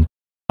touching on,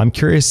 I'm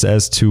curious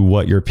as to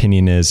what your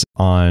opinion is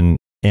on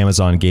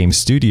Amazon Game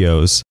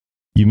Studios.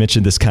 You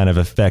mentioned this kind of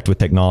effect with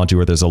technology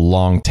where there's a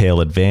long tail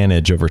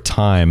advantage over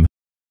time.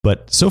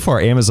 But so far,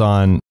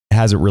 Amazon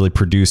hasn't really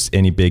produced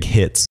any big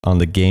hits on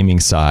the gaming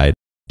side.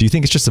 Do you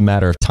think it's just a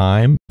matter of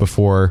time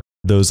before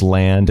those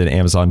land and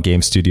Amazon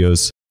Game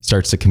Studios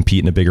starts to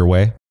compete in a bigger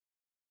way?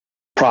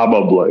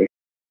 Probably.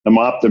 I'm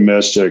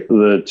optimistic.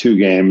 The two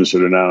games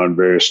that are now in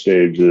various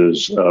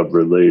stages of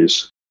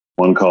release,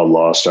 one called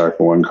Lost Ark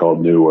and one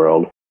called New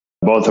World,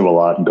 both have a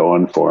lot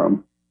going for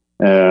them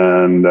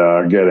and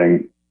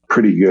getting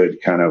pretty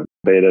good kind of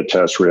beta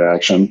test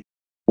reaction.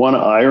 One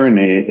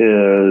irony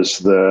is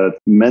that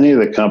many of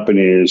the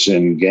companies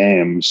in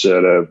games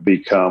that have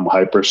become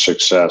hyper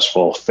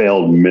successful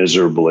failed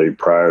miserably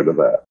prior to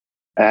that.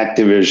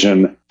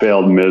 Activision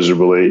failed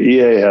miserably.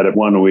 EA had it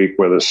 1 week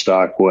where the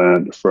stock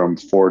went from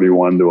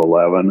 41 to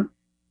 11.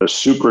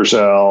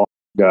 Supercell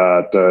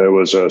it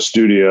was a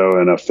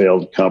studio in a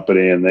failed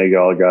company, and they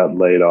all got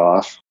laid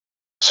off.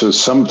 So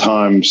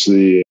sometimes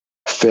the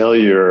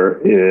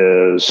failure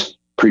is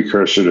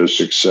precursor to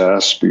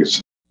success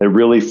because it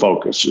really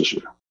focuses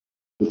you.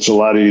 It's a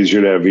lot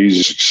easier to have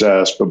easy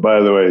success, but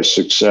by the way,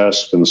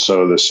 success can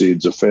sow the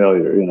seeds of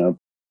failure.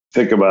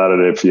 Think about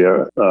it. If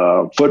you're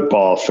a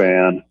football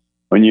fan,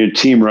 when your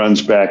team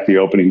runs back the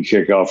opening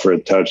kickoff for a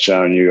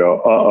touchdown, you go,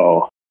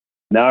 uh-oh.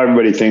 Now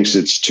everybody thinks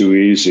it's too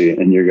easy,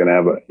 and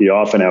you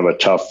often have a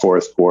tough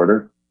fourth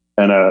quarter.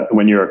 And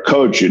when you're a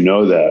coach, you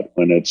know that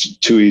when it's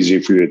too easy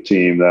for your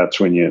team, that's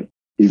when you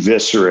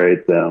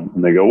eviscerate them.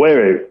 And they go,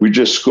 wait, we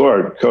just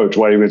scored. Coach,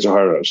 why are you being so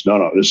hard on us?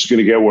 No, this is going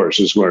to get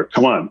worse.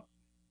 Come on.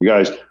 You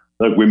guys,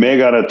 look, we may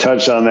got a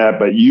touch on that,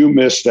 but you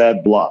missed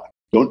that block.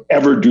 Don't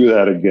ever do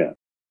that again.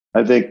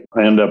 I think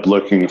I end up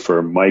looking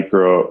for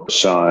micro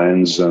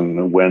signs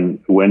and when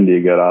do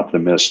you get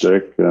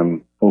optimistic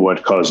and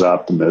what causes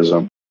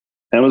optimism.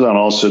 Amazon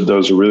also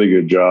does a really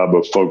good job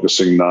of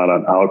focusing not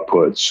on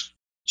outputs.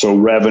 So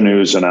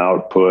revenues and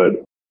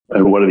output,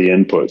 and what are the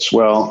inputs?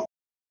 Well,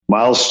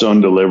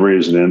 milestone delivery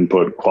is an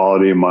input,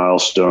 quality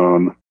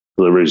milestone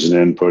delivery is an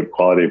input,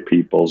 quality of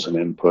people is an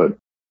input.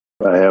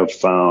 I have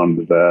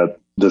found that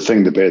the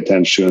thing to pay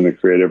attention to in the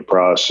creative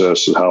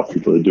process is how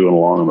people are doing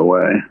along the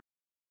way.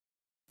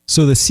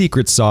 So the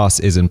secret sauce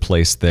is in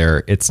place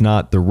there. It's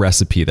not the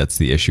recipe that's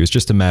the issue. It's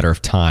just a matter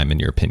of time, in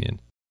your opinion.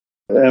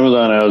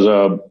 Amazon has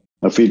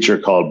a feature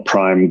called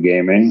Prime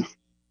Gaming,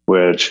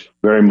 which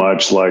very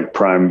much like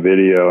Prime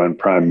Video and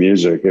Prime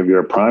Music, if you're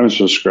a Prime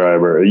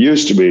subscriber, it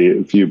used to be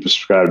if you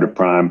subscribe to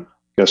Prime,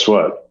 guess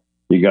what?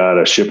 You got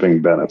a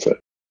shipping benefit.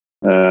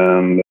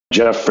 And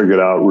Jeff figured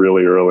out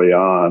really early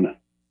on,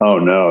 oh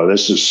no,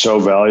 this is so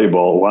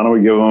valuable. Why don't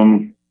we give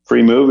them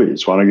free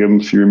movies? Why don't we give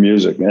them free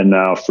music? And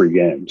now free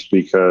games,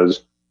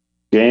 because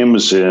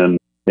games in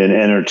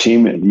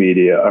entertainment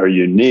media are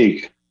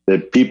unique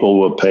that people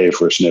will pay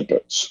for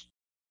snippets.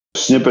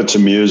 Snippets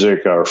of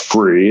music are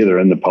free. They're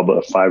in the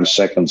public,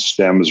 5-second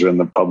stems are in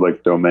the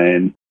public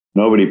domain.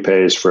 Nobody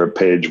pays for a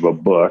page of a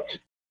book.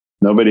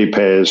 Nobody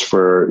pays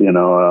for,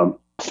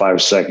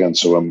 5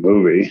 seconds of a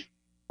movie.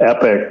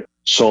 Epic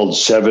sold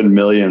 7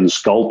 million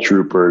Skull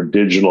Trooper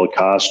digital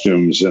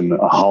costumes in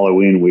a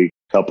Halloween week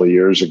a couple of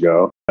years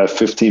ago at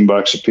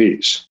 $15 a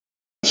piece.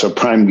 So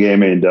Prime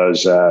Gaming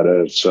does that.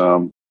 It's,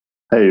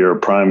 hey, you're a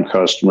Prime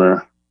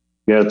customer,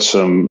 get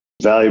some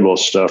valuable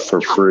stuff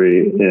for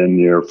free in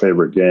your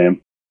favorite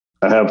game.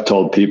 I have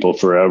told people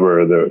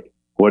forever that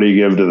what do you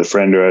give to the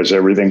friend who has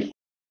everything?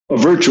 A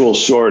virtual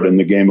sword in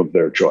the game of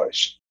their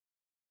choice.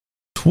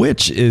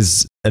 Twitch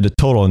is a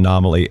total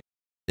anomaly.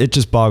 It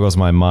just boggles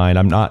my mind.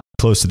 I'm not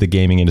close to the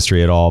gaming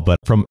industry at all, but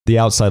from the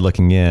outside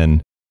looking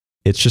in,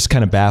 it's just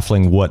kind of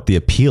baffling what the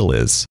appeal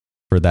is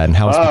for that and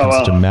how it's become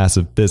such a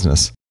massive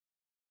business.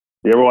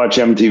 You ever watch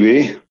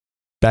MTV?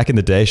 Back in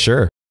the day,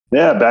 sure.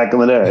 Yeah, back in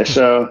the day.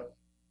 So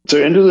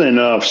interestingly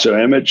enough, so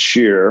Emmett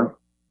Shear,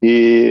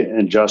 he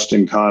and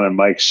Justin Kahn and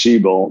Mike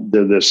Siebel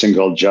did this thing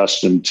called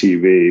Justin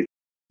TV.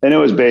 And it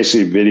was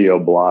basically video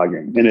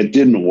blogging, and it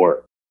didn't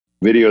work.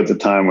 Video at the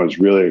time was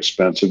really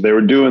expensive. They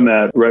were doing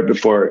that right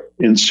before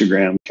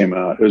Instagram came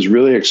out. It was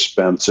really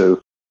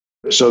expensive.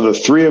 So the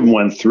three of them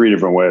went three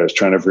different ways,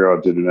 trying to figure out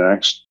what to do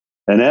next.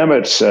 And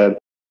Emmett said,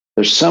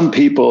 there's some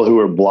people who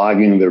are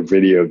blogging their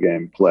video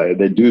game play.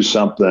 They do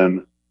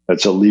something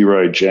that's a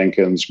Leroy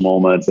Jenkins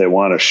moment. They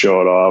want to show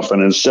it off.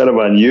 And instead of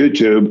on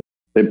YouTube,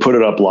 they put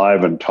it up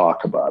live and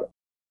talk about it.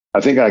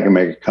 I think I can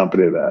make a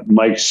company of that.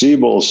 Mike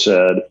Siebel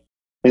said,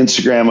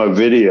 Instagram a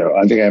video.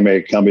 I think I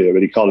made a company of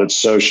it. He called it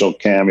Social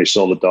Cam. He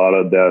sold it to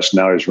Autodesk.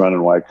 Now he's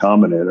running Y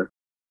Combinator.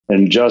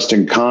 And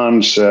Justin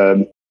Kahn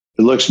said,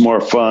 it looks more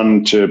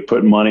fun to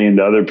put money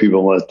into other people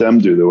and let them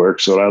do the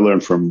work. So what I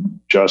learned from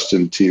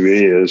Justin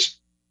TV is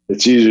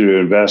it's easier to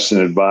invest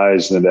and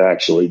advise than to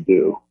actually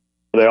do.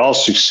 They all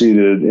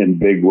succeeded in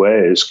big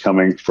ways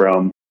coming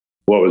from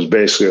what was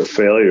basically a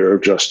failure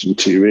of Justin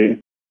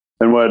TV.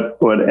 And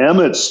what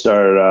Emmett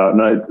started out,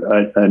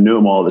 and I knew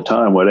him all the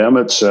time, what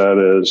Emmett said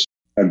is,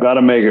 I've got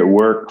to make it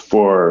work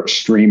for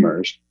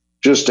streamers,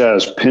 just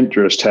as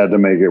Pinterest had to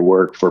make it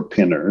work for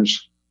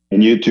pinners,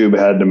 and YouTube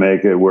had to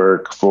make it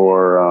work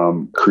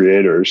for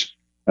creators.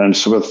 And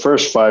so for the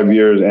first 5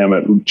 years,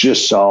 Emmett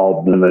just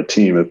solved, and the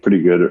team, a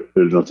pretty good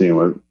original team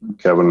with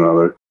Kevin and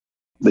others,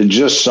 they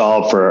just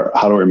solved for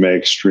how do we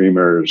make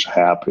streamers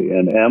happy.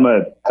 And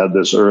Emmett had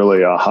this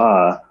early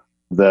aha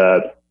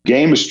that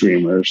game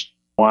streamers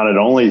wanted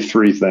only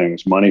three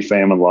things: money,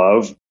 fame, and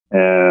love,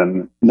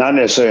 and not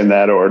necessarily in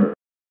that order.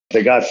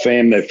 They got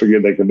fame, they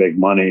figured they could make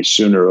money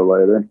sooner or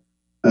later.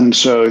 And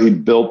so he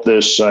built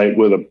this site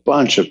with a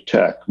bunch of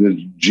tech, there's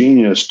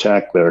genius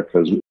tech there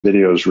because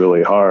video is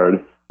really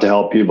hard, to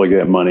help people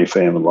get money,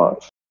 fame, and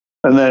love.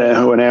 And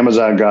then when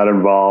Amazon got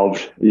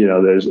involved,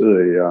 there's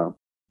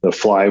the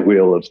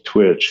flywheel of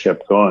Twitch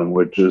kept going,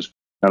 which is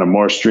kind of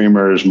more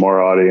streamers,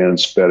 more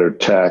audience, better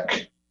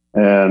tech.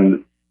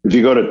 And if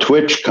you go to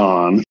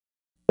TwitchCon,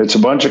 it's a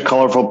bunch of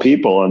colorful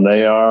people, and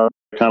they are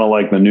kind of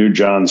like the new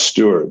Jon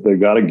Stewart. They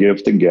got a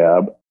gift of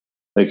gab.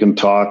 They can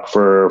talk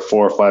for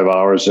 4 or 5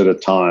 hours at a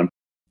time.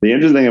 The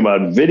interesting thing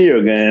about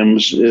video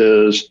games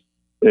is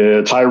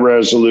it's high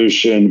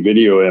resolution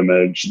video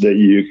image that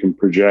you can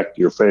project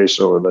your face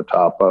over the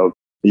top of.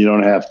 You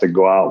don't have to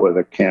go out with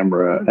a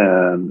camera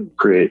and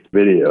create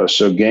video.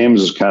 So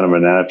games is kind of a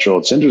natural.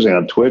 It's interesting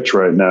on Twitch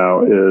right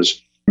now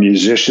is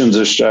musicians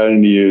are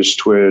starting to use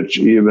Twitch.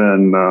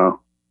 Even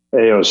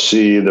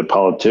AOC, the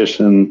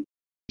politician,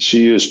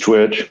 she used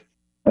Twitch.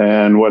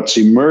 And what's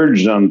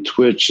emerged on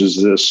Twitch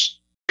is this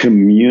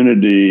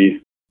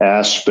community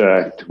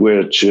aspect,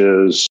 which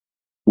is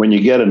when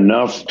you get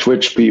enough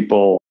Twitch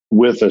people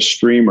with a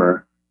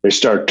streamer, they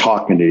start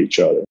talking to each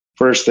other.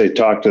 First, they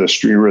talk to the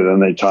streamer, then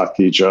they talk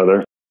to each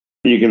other.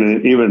 You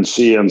can even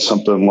see on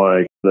something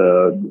like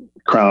the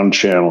Crown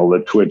Channel, the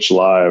Twitch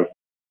Live,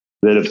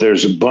 that if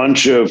there's a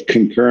bunch of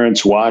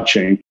concurrents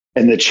watching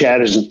and the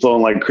chat isn't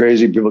flowing like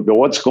crazy, people go,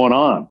 what's going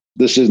on?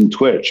 This isn't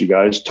Twitch. You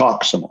guys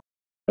talk some more.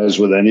 As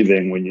with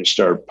anything, when you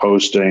start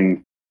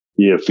posting,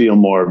 you feel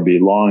more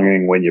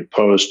belonging. When you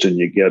post and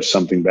you get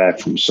something back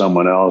from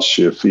someone else,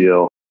 you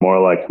feel more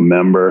like a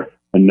member.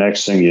 And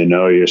next thing you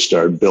know, you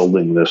start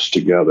building this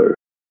together.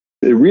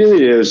 It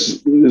really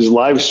is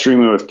live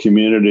streaming with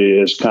community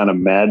is kind of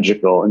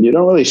magical, and you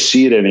don't really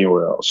see it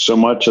anywhere else. So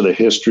much of the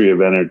history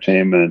of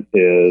entertainment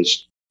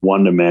is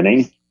one to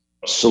many.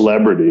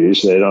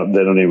 Celebrities, they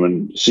don't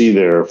even see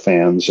their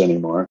fans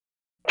anymore.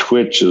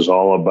 Twitch is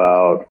all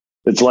about,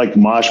 it's like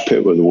mosh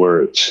pit with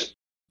words.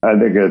 I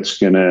think it's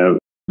going to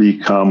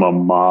become a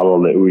model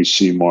that we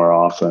see more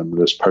often,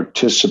 this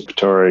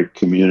participatory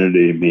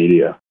community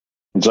media.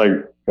 It's like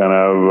kind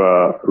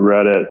of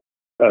Reddit,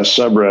 a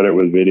subreddit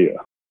with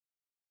video.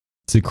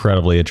 It's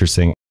incredibly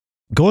interesting.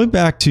 Going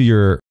back to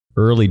your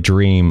early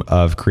dream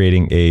of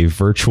creating a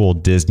virtual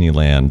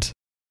Disneyland,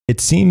 it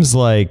seems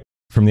like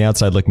from the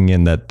outside looking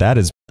in that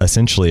has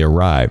essentially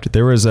arrived.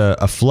 There was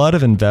a flood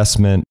of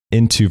investment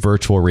into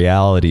virtual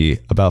reality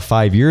about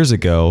 5 years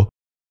ago,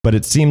 but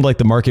it seemed like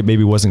the market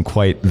maybe wasn't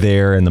quite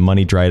there and the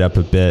money dried up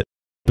a bit.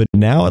 But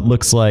now it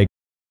looks like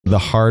the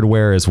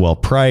hardware is well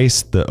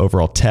priced. The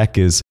overall tech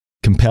is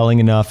compelling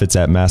enough. It's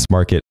at mass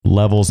market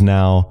levels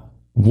now.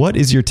 What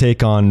is your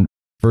take on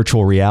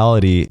virtual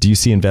reality? Do you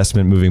see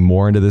investment moving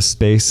more into this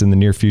space in the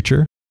near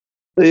future?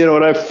 You know,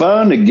 what I've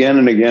found again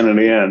and again and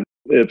again,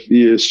 if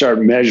you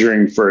start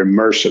measuring for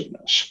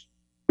immersiveness,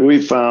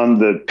 we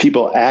found that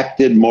people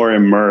acted more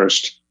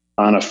immersed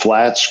on a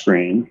flat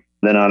screen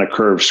than on a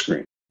curved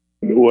screen.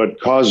 What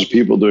causes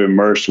people to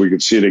immerse, we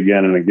could see it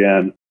again and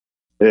again,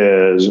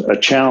 is a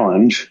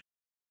challenge,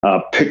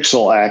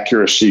 pixel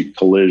accuracy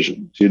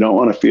collisions. You don't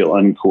want to feel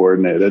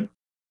uncoordinated,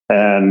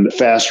 and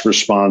fast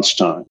response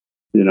time.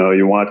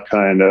 You want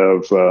kind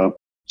of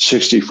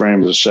 60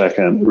 frames a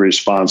second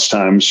response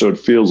time, so it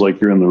feels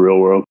like you're in the real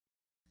world.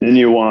 Then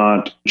you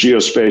want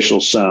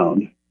geospatial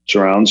sound,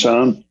 surround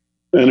sound.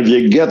 And if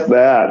you get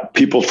that,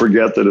 people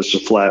forget that it's a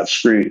flat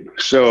screen.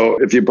 So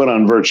if you put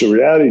on virtual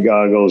reality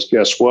goggles,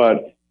 guess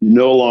what? You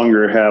no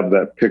longer have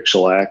that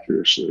pixel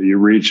accuracy. You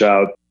reach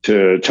out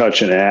to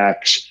touch an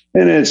axe,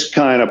 and it's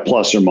kind of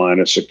plus or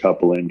minus a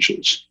couple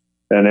inches.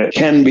 And it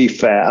can be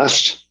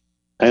fast,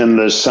 and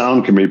the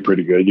sound can be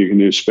pretty good. You can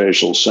do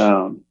spatial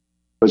sound.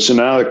 But so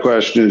now the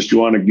question is, do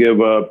you want to give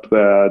up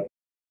that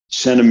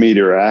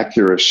centimeter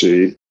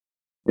accuracy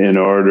in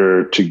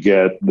order to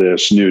get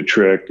this new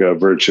trick of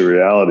virtual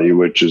reality,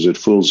 which is it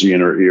fools the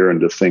inner ear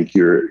into think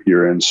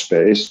you're in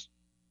space?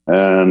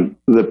 And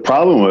the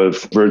problem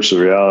with virtual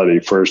reality,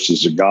 first,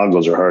 is the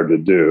goggles are hard to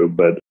do,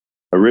 but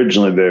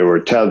originally they were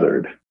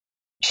tethered.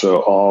 So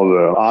all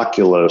the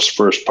Oculus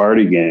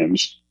first-party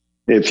games,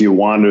 if you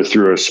wander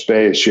through a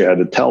space, you had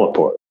to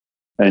teleport.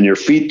 And your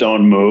feet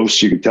don't move,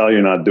 so you can tell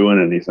you're not doing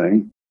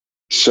anything.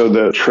 So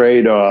the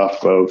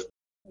trade-off of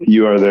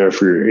you are there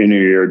for your inner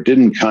ear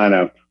didn't kind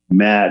of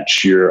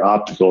match your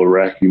optical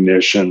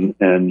recognition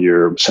and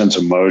your sense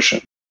of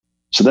motion.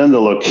 So then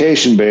the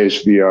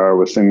location-based VR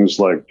with things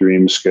like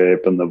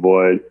Dreamscape and The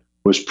Void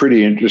was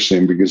pretty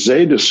interesting because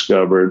they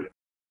discovered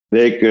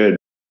they could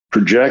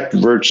project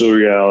virtual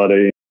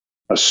reality,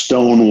 a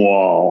stone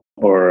wall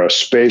or a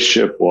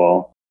spaceship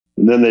wall,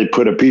 and then they'd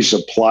put a piece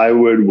of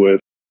plywood with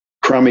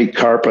crummy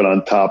carpet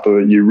on top of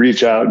it. You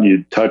reach out and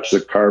you touch the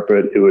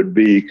carpet, it would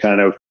be kind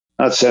of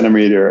not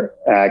centimeter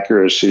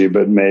accuracy,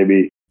 but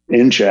maybe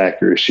inch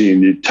accuracy,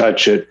 and you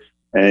touch it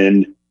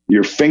and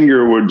your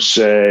finger would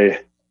say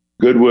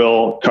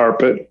Goodwill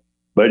carpet,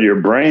 but your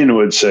brain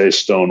would say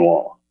stone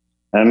wall.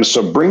 And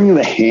so bringing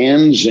the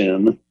hands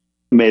in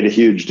made a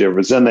huge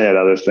difference. Then they had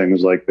other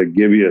things like they'd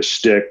give you a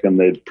stick and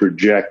they'd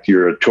project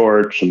a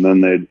torch, and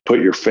then they'd put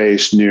your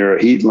face near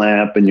a heat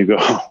lamp and you go,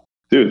 oh,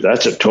 dude,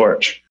 that's a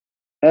torch.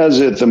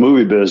 As at the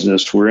movie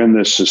business, we're in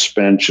this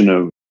suspension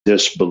of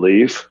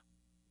disbelief.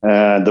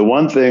 The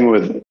one thing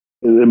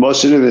the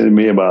most interesting to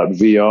me about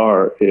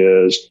VR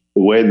is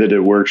the way that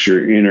it works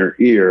your inner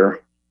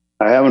ear.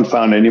 I haven't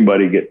found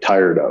anybody get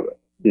tired of it.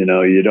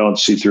 You don't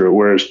see through it.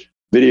 Whereas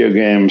video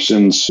games,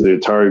 since the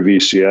Atari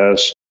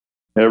VCS,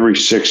 every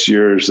 6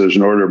 years, there's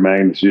an order of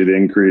magnitude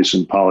increase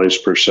in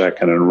polys per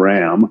second and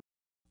RAM.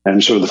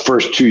 And so the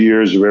first 2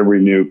 years of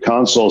every new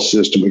console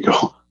system, we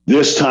go,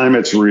 this time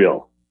it's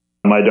real.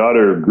 My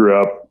daughter grew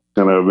up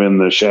kind of in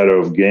the shadow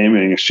of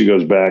gaming. She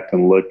goes back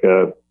and look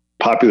at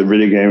popular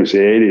video games of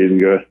the 80s and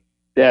go,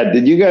 Dad,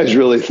 did you guys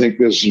really think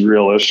this is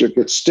realistic?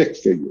 It's stick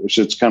figures.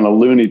 It's kind of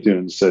Looney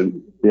Tunes. Said,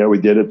 yeah, we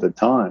did at the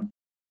time.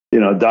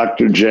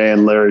 Dr. J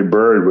and Larry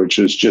Bird, which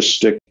is just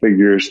stick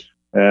figures.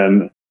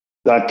 And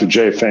Dr.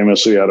 J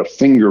famously had a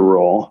finger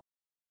roll.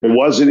 It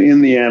wasn't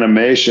in the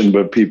animation,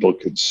 but people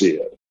could see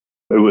it.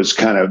 It was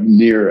kind of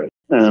near it.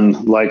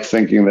 And like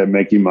thinking that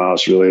Mickey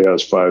Mouse really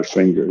has 5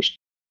 fingers.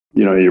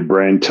 Your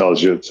brain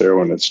tells you it's there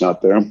when it's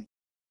not there.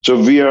 So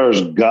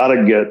VR's got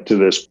to get to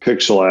this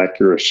pixel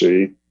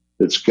accuracy.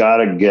 It's got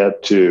to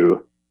get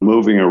to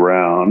moving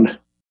around.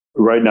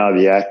 Right now,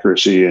 the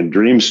accuracy in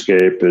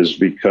Dreamscape is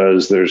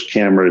because there's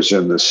cameras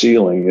in the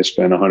ceiling. You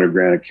spend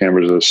 $100,000 of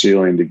cameras in the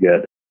ceiling to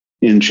get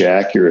inch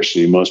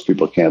accuracy. Most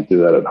people can't do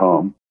that at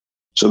home.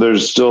 So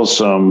there's still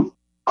some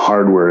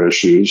hardware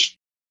issues.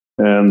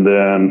 And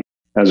then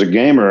as a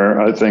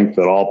gamer, I think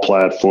that all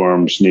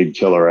platforms need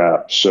killer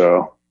apps.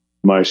 So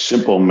my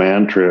simple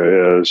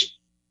mantra is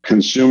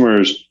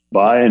consumers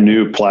buy a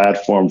new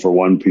platform for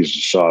one piece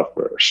of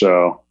software.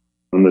 So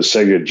when the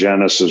Sega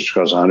Genesis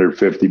costs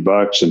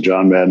 $150 and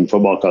John Madden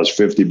Football costs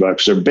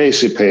 $50, they're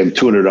basically paying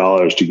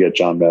 $200 to get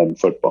John Madden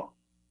Football.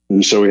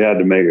 And so we had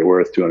to make it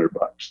worth $200.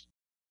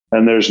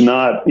 And there's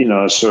not,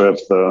 so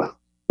if the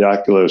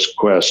Oculus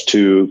Quest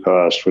 2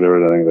 costs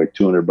whatever, I think like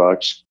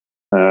 $200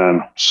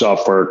 and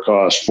software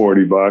costs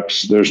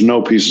 $40, there's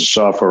no piece of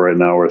software right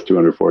now worth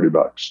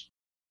 $240.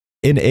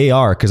 In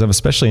AR, because I'm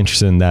especially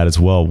interested in that as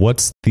well,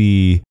 what's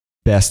the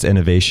best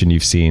innovation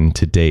you've seen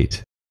to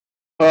date?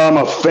 I'm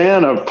a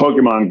fan of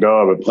Pokemon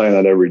Go. I've been playing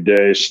that every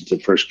day since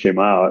it first came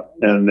out.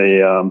 And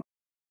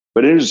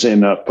but interesting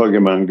enough,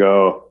 Pokemon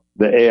Go,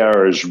 the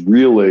AR is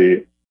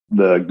really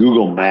the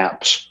Google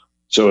Maps.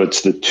 So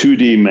it's the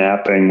 2D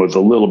mapping with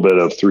a little bit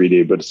of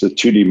 3D, but it's the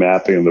 2D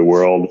mapping of the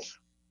world,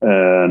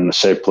 and a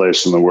safe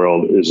place in the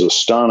world is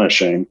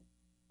astonishing.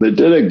 They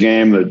did a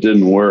game that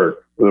didn't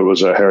work. It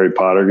was a Harry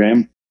Potter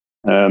game.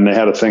 And they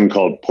had a thing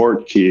called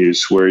port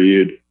keys where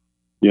you'd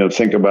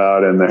think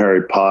about in the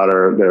Harry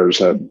Potter,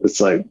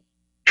 it's like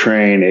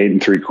train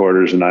 8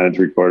 3/4 and 9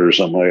 3/4,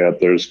 something like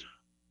that. There's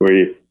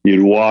where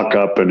you'd walk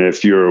up, and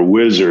if you're a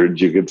wizard,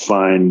 you could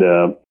find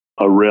a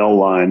rail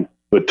line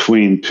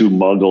between 2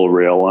 Muggle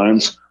rail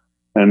lines.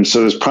 And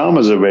so this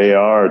promise of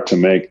AR to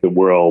make the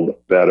world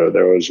better.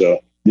 There was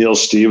Neil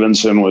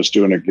Stevenson was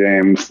doing a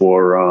game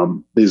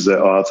for, he's the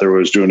author,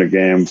 was doing a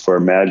game for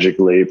Magic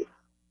Leap.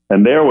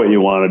 And there what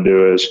you want to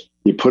do is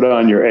you put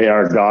on your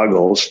AR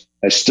goggles.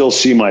 I still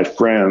see my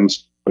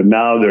friends, but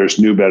now there's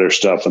new, better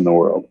stuff in the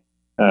world.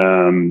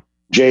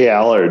 Jay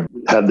Allard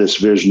had this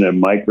vision at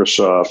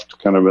Microsoft,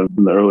 kind of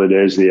in the early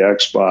days of the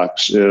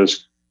Xbox,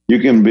 is you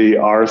can be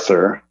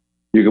Arthur.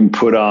 You can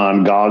put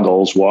on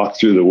goggles, walk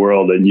through the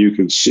world, and you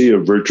can see a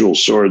virtual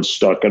sword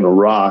stuck in a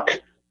rock.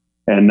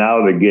 And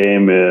now the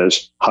game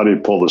is, how do you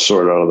pull the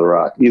sword out of the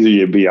rock? Either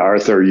you be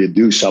Arthur or you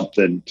do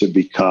something to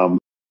become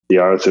the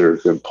Arthur who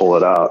can pull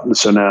it out. And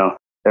so now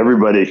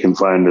everybody can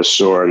find a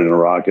sword in a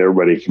rock.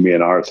 Everybody can be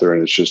an Arthur,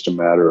 and it's just a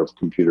matter of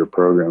computer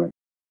programming.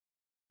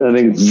 I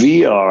think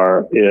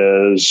VR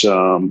is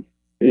in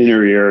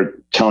your ear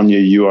telling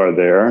you are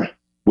there,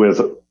 with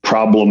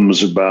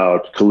problems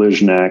about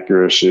collision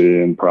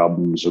accuracy and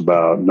problems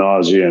about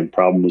nausea and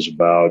problems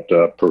about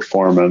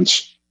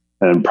performance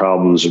and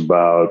problems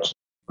about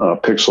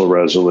pixel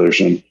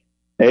resolution.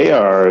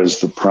 AR is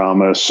the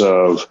promise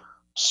of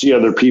see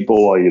other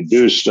people while you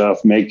do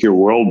stuff, make your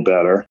world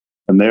better.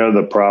 And there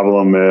the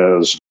problem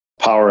is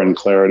power and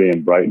clarity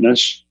and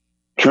brightness.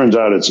 Turns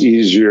out it's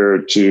easier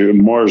to,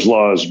 Moore's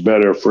law is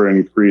better for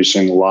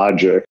increasing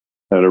logic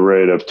at a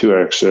rate of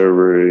 2x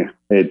every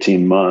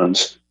 18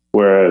 months,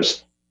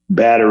 whereas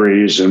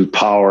batteries and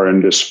power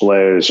and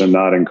displays are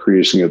not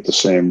increasing at the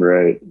same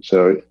rate.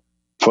 So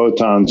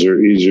photons are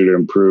easier to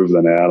improve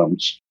than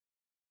atoms.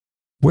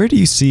 Where do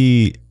you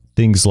see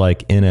things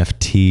like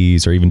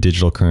NFTs or even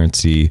digital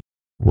currency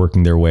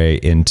working their way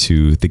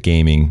into the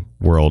gaming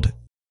world?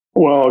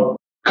 Well,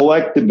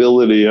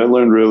 collectability, I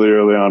learned really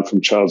early on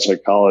from child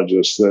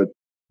psychologists that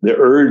the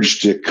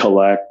urge to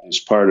collect is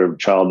part of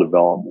child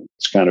development.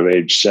 It's kind of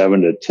age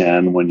 7 to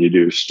 10 when you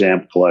do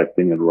stamp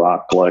collecting and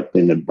rock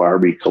collecting and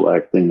Barbie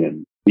collecting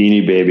and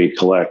Beanie Baby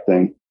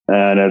collecting.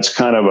 And it's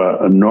kind of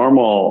a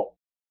normal,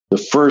 the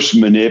first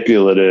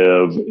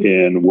manipulative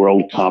in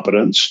world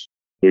competence.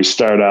 You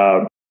start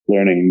out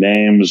learning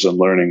names and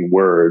learning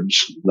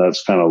words.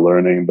 That's kind of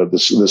learning, but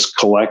this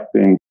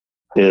collecting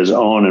is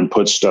own and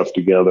put stuff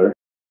together.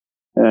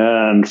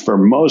 And for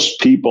most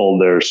people,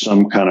 there's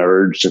some kind of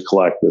urge to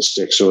collect that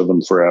sticks with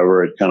them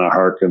forever. It kind of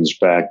harkens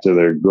back to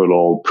their good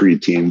old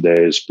preteen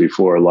days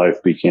before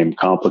life became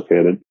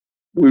complicated.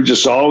 We've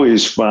just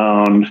always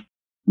found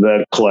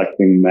that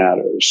collecting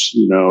matters.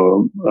 You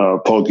know,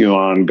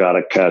 Pokemon,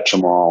 gotta catch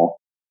them all.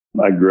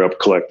 I grew up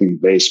collecting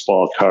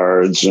baseball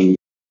cards, and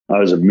I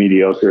was a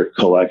mediocre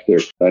collector.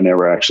 I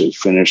never actually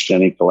finished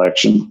any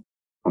collection.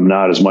 I'm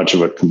not as much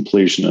of a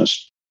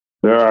completionist.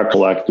 There are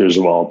collectors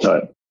of all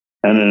types.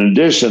 And in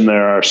addition,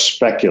 there are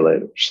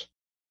speculators.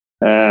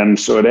 And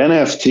so at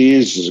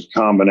NFTs is a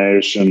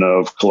combination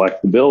of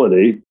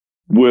collectability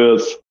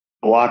with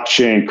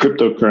blockchain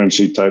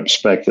cryptocurrency type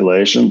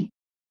speculation.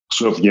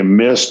 So if you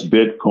missed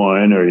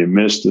Bitcoin or you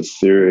missed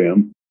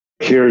Ethereum,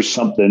 here's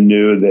something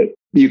new that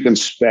you can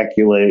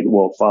speculate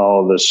will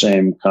follow the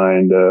same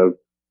kind of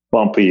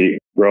bumpy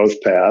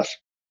growth path.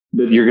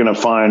 That you're going to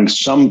find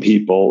some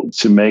people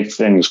to make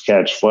things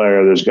catch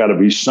fire. There's got to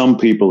be some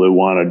people who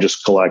want to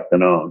just collect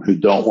and own, who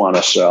don't want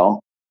to sell.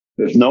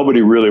 If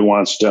nobody really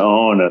wants to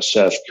own a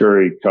Seth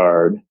Curry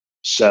card,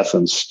 Seth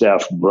and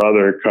Steph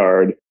brother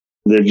card,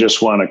 they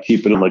just want to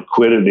keep it in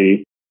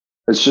liquidity.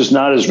 It's just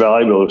not as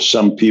valuable if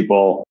some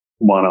people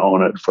want to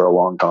own it for a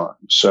long time.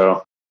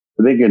 So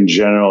I think in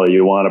general,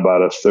 you want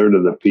about a third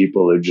of the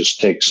people who just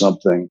take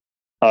something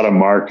out of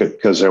market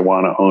because they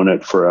want to own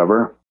it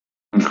forever.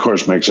 Of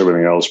course, makes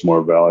everything else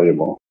more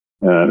valuable.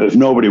 If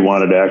nobody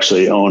wanted to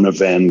actually own a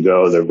Van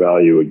Gogh, their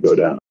value would go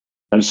down.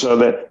 And so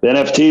the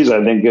NFTs,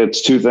 I think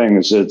it's two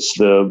things. It's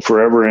the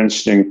forever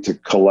instinct to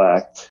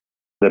collect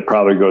that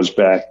probably goes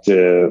back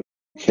to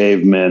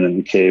cavemen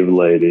and cave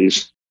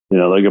ladies. You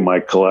know, look at my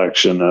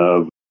collection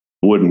of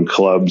wooden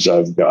clubs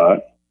I've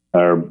got,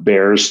 or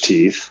bear's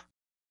teeth.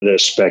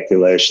 There's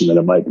speculation that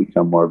it might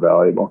become more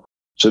valuable.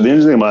 So the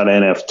interesting thing about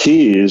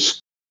NFTs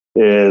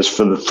is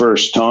for the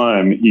first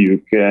time,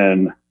 you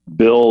can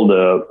build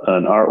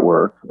an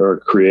artwork or a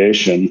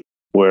creation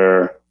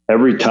where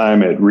every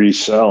time it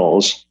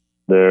resells,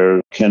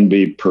 there can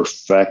be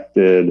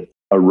perfected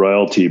a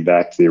royalty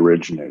back to the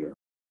originator.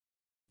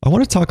 I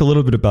want to talk a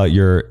little bit about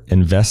your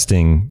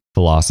investing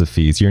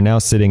philosophies. You're now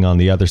sitting on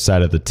the other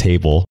side of the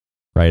table,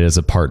 right, as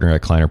a partner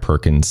at Kleiner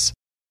Perkins.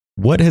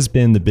 What has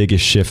been the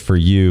biggest shift for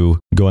you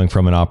going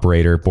from an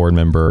operator, board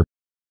member,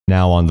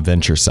 now on the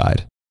venture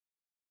side?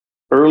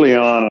 Early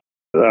on,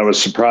 I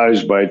was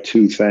surprised by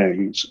two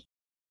things,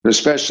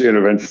 especially at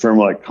a venture firm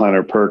like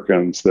Kleiner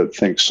Perkins that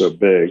thinks so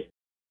big.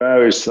 I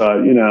always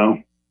thought, you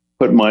know,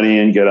 put money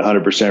in, get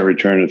 100%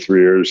 return in 3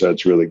 years,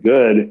 that's really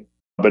good.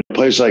 But a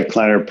place like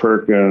Kleiner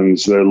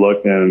Perkins, they're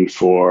looking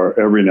for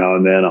every now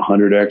and then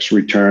 100x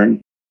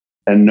return.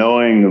 And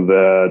knowing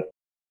that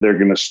they're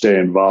going to stay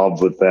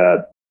involved with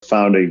that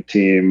founding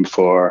team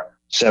for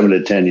 7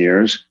 to 10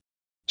 years.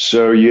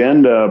 So you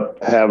end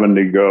up having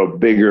to go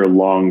bigger,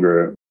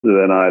 longer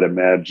than I'd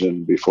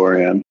imagined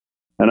beforehand.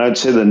 And I'd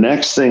say the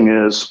next thing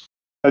is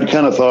I'd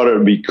kind of thought it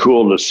would be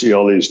cool to see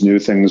all these new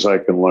things I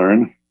can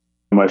learn.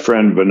 My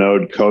friend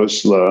Vinod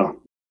Khosla,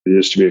 who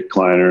used to be a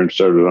client and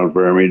started on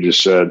Burma, he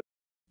just said,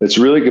 it's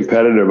really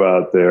competitive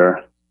out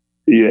there.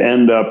 You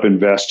end up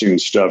investing in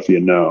stuff you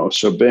know.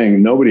 So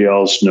Bing, nobody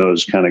else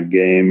knows kind of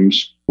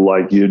games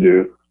like you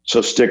do.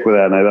 So stick with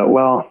that. And I thought,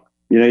 well,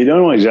 you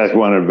don't exactly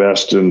want to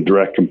invest in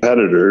direct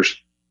competitors.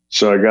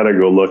 So I got to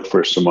go look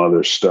for some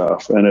other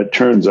stuff. And it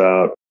turns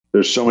out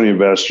there's so many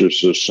investors,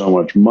 there's so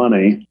much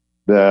money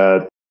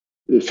that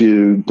if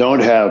you don't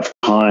have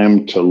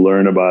time to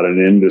learn about an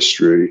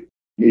industry,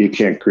 you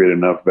can't create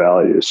enough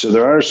value. So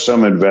there are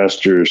some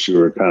investors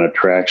who are kind of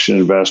traction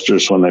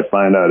investors. When they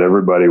find out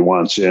everybody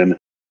wants in,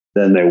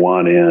 then they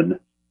want in.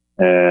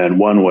 And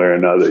one way or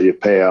another, you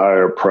pay a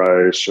higher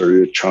price or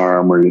you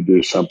charm or you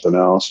do something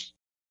else.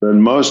 But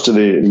most of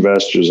the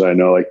investors I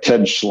know, like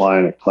Ted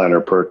Schlein at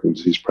Kleiner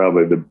Perkins, he's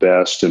probably the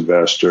best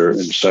investor in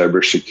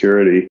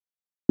cybersecurity.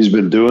 He's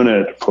been doing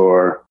it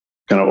for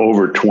kind of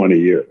over 20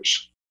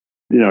 years.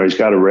 He's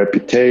got a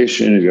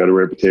reputation. He's got a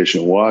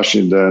reputation in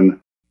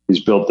Washington.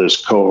 He's built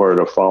this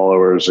cohort of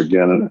followers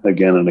again and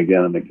again and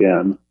again and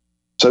again.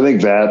 So I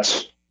think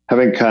that's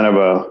having kind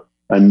of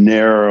a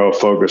narrow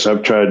focus.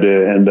 I've tried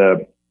to end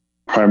up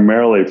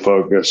primarily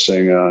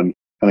focusing on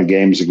kind of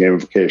games and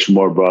gamification.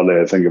 More broadly,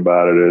 I think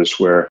about it is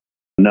where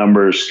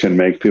numbers can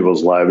make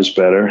people's lives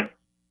better.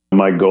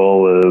 My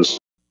goal is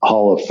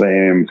Hall of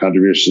Fame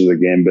contributions to the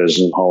game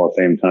business, Hall of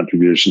Fame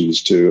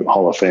contributions to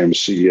Hall of Fame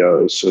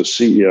CEOs. So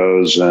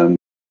CEOs and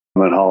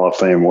Hall of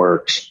Fame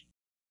works.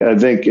 I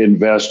think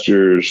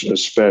investors,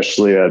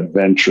 especially at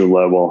venture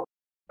level,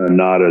 are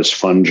not as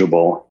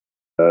fungible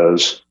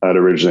as I'd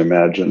originally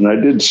imagined. And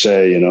I did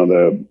say,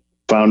 the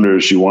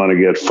founders, you want to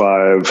get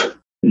 5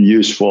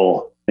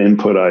 useful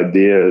input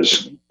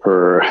ideas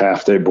per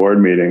half-day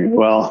board meeting.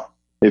 Well,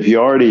 if you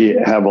already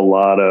have a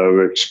lot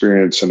of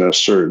experience in a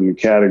certain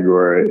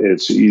category,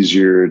 it's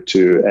easier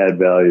to add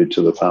value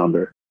to the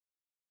founder.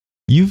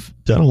 You've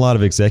done a lot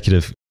of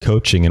executive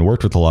coaching and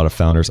worked with a lot of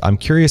founders. I'm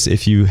curious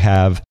if you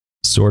have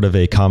sort of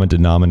a common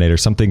denominator,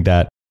 something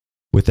that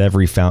with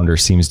every founder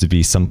seems to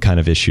be some kind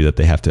of issue that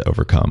they have to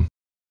overcome.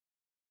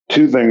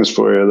 2 things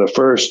for you. The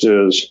first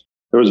is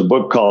there was a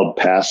book called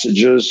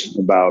Passages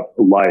about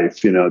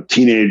life.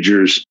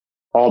 Teenagers,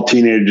 all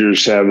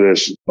teenagers have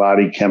this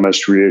body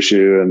chemistry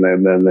issue, and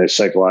then they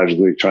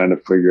psychologically trying to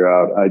figure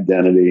out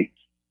identity.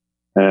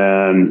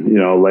 And,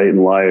 late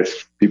in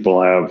life,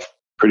 people have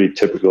pretty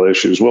typical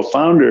issues. Well,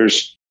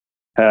 founders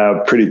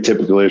have pretty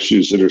typical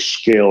issues that are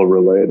scale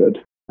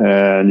related.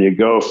 And you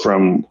go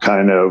from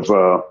kind of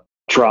a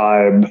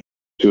tribe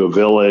to a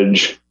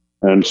village,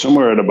 and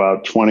somewhere at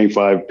about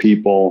 25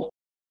 people,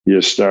 you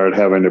start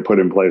having to put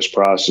in place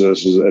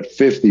processes. At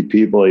 50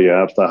 people, you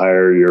have to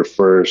hire your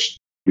first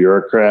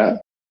bureaucrat.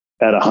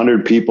 At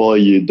 100 people,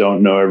 you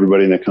don't know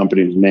everybody in the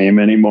company's name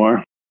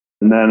anymore.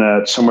 And then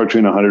at somewhere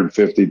between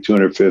 150,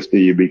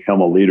 250, you become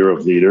a leader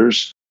of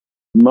leaders.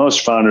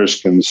 Most founders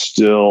can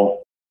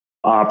still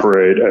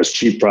operate as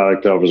chief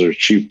product officer,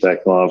 chief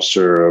tech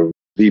officer, or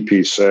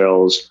VP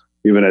sales,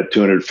 even at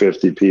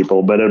 250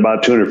 people. But at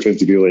about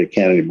 250 people, you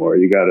can't anymore.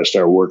 You got to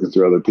start working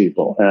through other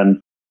people. And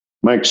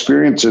my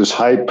experience is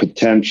high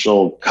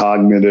potential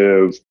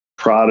cognitive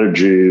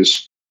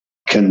prodigies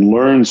can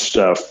learn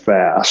stuff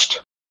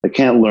fast. They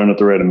can't learn at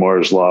the rate of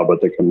Moore's law,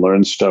 but they can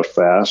learn stuff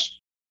fast.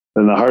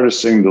 And the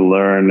hardest thing to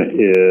learn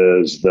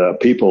is the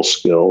people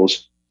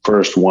skills,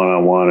 first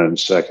one-on-one and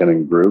second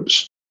in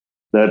groups.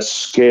 That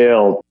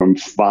scale from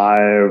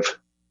 5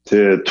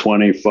 to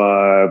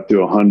 25 to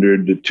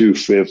 100 to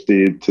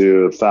 250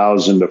 to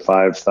 1,000 to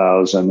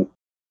 5,000.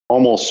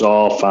 Almost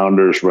all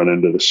founders run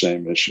into the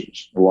same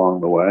issues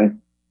along the way.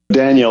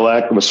 Daniel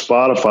Ek of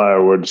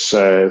Spotify would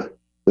say,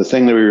 the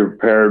thing to be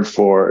prepared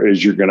for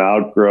is you're going to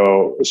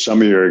outgrow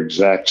some of your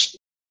execs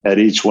at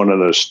each one of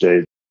those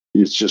stages.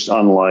 It's just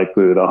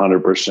unlikely that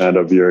 100%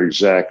 of your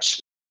execs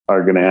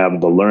are going to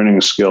have the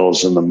learning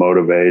skills and the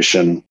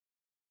motivation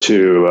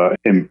to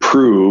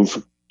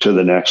improve to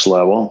the next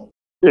level.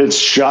 It's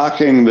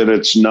shocking that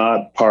it's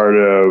not part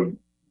of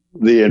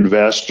the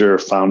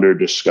investor-founder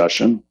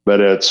discussion, but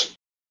it's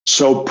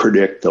so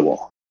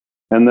predictable.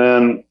 And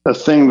then a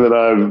thing that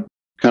I've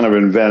kind of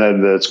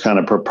invented that's kind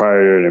of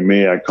proprietary to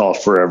me, I call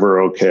forever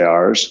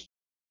OKRs.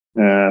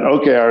 And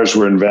OKRs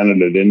were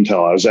invented at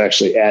Intel. I was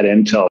actually at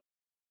Intel.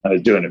 I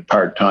was doing it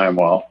part-time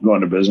while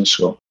going to business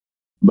school.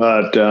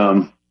 But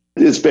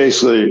it's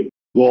basically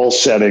goal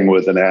setting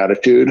with an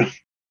attitude.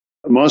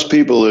 Most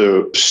people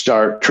who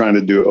start trying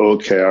to do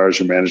OKRs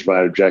or manage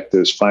by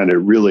objectives find it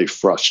really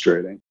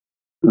frustrating.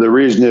 The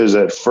reason is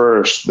at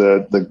first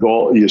that the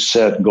goal, you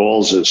set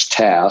goals as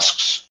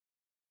tasks,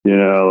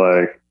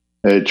 like,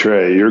 hey,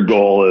 Trey, your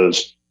goal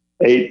is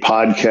 8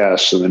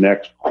 podcasts in the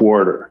next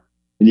quarter.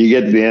 And you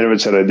get to the end of it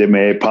and said, I did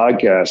my 8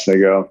 podcasts. They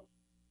go,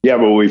 yeah,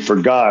 but we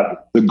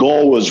forgot. The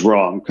goal was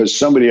wrong because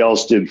somebody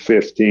else did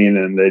 15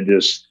 and they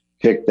just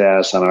kicked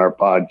ass on our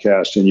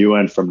podcast. And you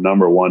went from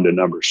number 1 to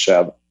number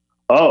 7.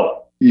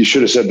 Oh, you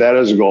should have said that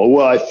as a goal.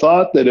 Well, I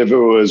thought that if it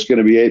was going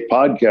to be 8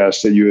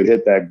 podcasts that you would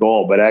hit that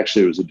goal, but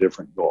actually it was a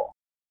different goal.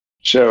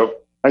 So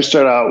I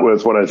start out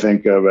with what I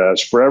think of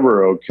as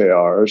forever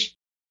OKRs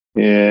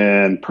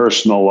in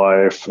personal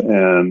life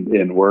and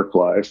in work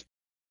life.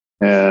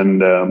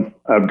 And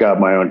I've got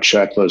my own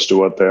checklist of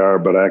what they are,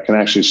 but I can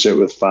actually sit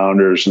with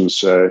founders and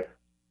say,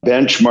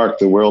 benchmark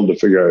the world to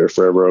figure out your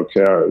forever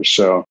OKRs.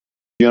 So if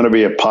you want to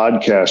be a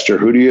podcaster,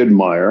 who do you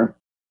admire?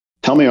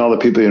 Tell me all the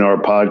people you know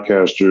are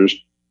podcasters.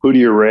 Who do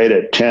you rate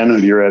at 10?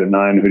 Who do you rate at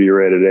 9? Who do you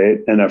rate at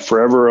 8? And a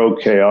forever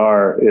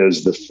OKR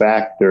is the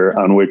factor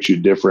on which you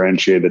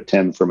differentiate a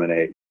 10 from an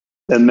 8.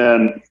 And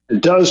then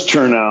it does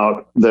turn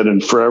out that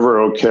in forever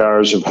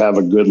OKRs of have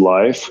a good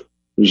life,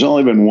 there's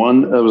only been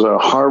one. It was a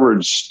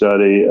Harvard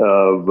study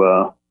of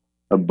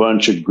a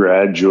bunch of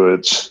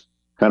graduates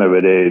kind of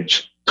at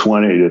age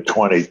 20 to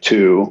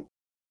 22.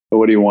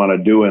 What do you want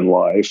to do in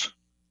life?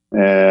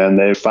 And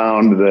they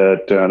found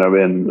that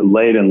in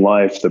late in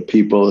life, the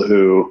people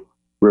who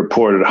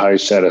reported high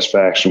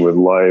satisfaction with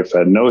life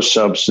had no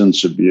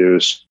substance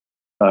abuse,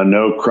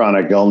 no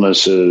chronic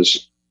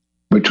illnesses,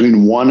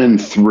 between 1 and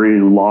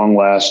 3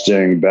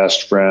 long-lasting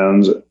best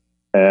friends,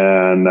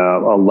 and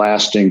a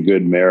lasting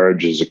good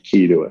marriage is a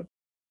key to it.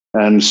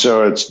 And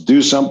so it's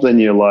do something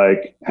you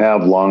like,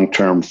 have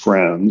long-term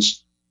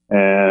friends,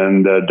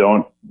 and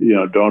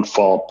don't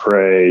fall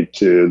prey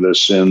to the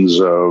sins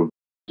of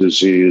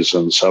disease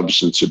and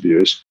substance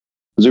abuse.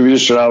 Because if you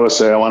just start out with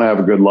say, I want to have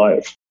a good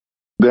life,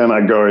 then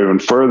I go even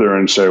further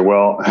and say,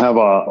 well, have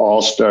an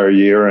all-star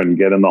year and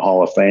get in the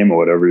Hall of Fame or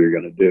whatever you're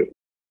going to do.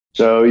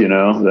 So,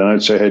 then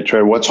I'd say, hey,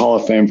 Trey, what's Hall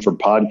of Fame for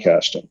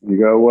podcasting? You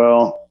go,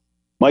 well,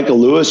 Michael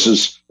Lewis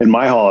is in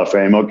my Hall of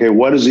Fame. Okay,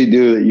 what does he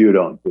do that you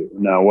don't do?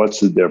 Now,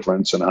 what's the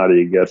difference and how do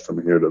you get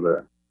from here to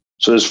there?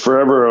 So as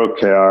forever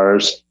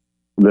OKRs,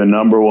 the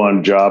number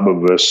one job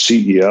of a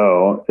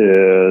CEO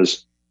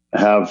is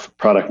have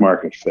product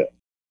market fit.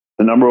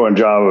 The number one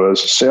job of a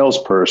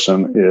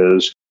salesperson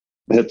is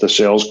hit the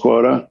sales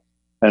quota,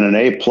 and an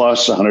A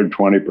plus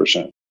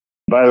 120%.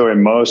 By the way,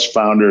 most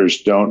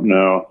founders don't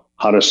know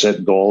how to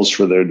set goals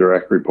for their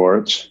direct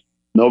reports.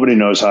 Nobody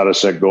knows how to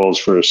set goals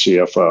for a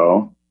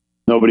CFO.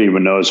 Nobody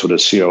even knows what a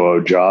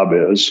COO job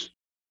is.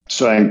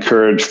 So I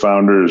encourage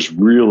founders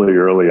really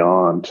early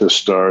on to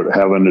start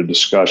having a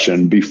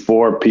discussion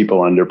before people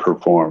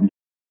underperform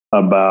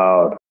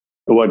about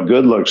what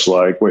good looks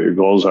like, what your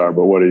goals are,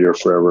 but what are your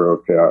forever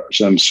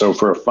OKRs. And so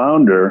for a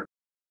founder,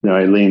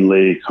 Eileen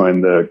Lee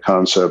coined the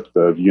concept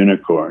of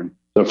unicorn.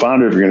 The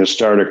founder, if you're going to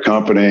start a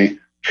company,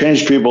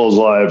 change people's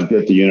lives,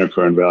 get the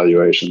unicorn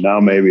valuation. Now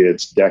maybe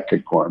it's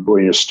decacorn. But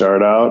when you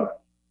start out,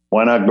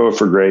 why not go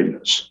for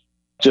greatness?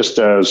 Just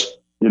as,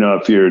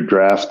 if you're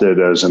drafted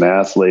as an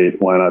athlete,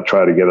 why not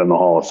try to get in the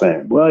Hall of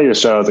Fame? Well, you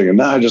start thinking,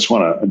 no, I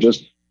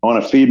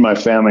want to feed my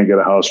family, get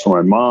a house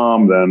for my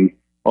mom. Then,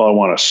 I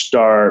want to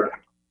start.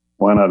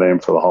 Why not aim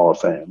for the Hall of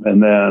Fame?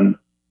 And then,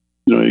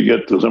 you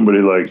get to somebody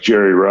like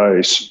Jerry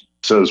Rice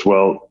says,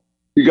 well,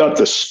 you got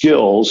the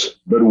skills,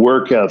 but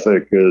work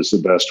ethic is the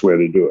best way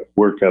to do it.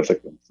 Work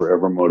ethic and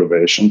forever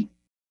motivation.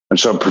 And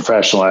so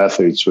professional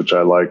athletes, which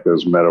I like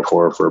as a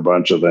metaphor for a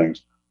bunch of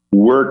things,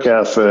 work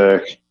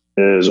ethic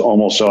is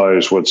almost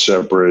always what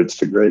separates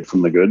the great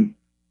from the good.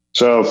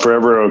 So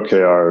forever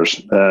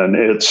OKRs.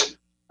 And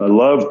I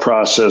love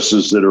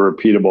processes that are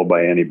repeatable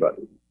by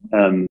anybody.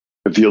 And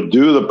if you'll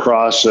do the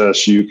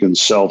process, you can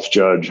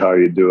self-judge how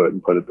you do it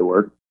and put it to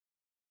work.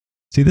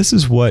 See, this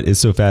is what is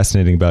so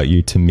fascinating about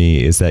you to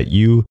me, is that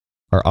you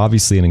are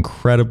obviously an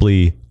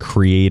incredibly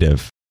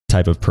creative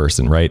type of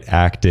person, right?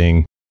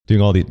 Acting,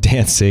 doing all the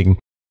dancing,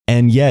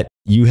 and yet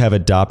you have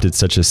adopted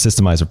such a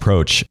systemized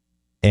approach.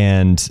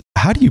 And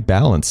how do you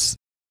balance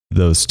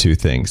those two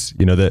things?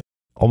 That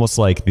almost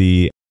like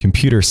the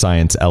computer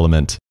science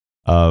element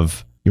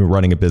of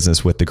running a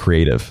business with the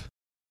creative.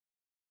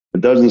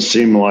 It doesn't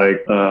seem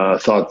like a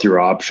thought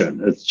through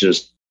option. It's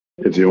just,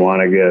 if you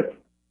want to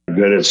get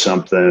good at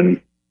something,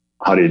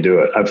 how do you do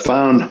it? I've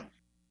found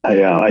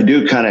I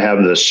do kind of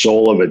have the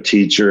soul of a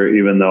teacher,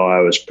 even though I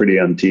was pretty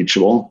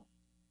unteachable.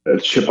 A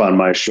chip on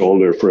my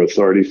shoulder for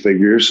authority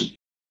figures.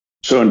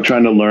 So I'm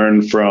trying to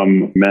learn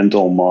from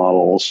mental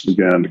models,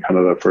 again, kind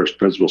of the first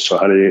principle. So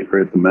how do you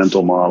create the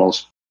mental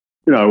models?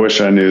 I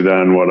wish I knew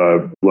then what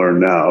I've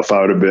learned now. If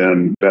I would have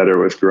been better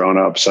with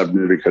grown-ups, I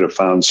maybe could have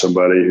found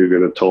somebody who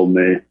could have told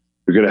me,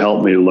 who could have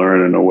helped me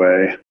learn in a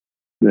way,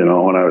 when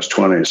I was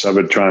 20. So I've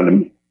been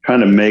trying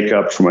to make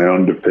up for my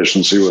own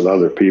deficiency with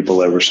other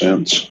people ever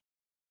since.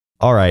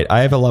 All right.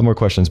 I have a lot more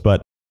questions,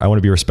 but I want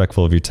to be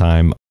respectful of your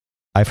time.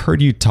 I've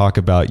heard you talk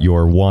about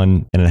your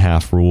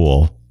 1.5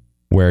 rule,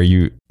 where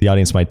the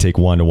audience might take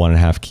 1 to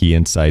 1.5 key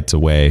insights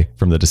away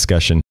from the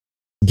discussion.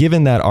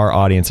 Given that our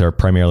audience are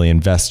primarily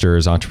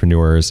investors,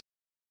 entrepreneurs,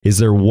 is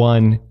there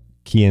one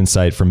key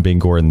insight from Bing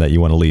Gordon that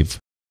you want to leave?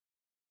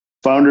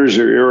 Founders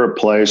are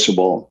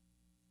irreplaceable.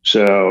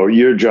 So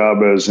your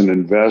job as an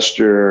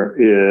investor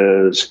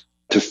is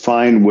to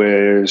find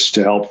ways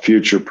to help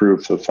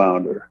future-proof the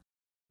founder.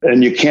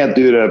 And you can't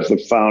do that if the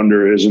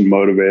founder isn't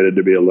motivated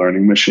to be a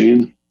learning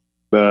machine.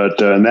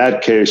 But in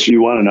that case,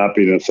 you want to not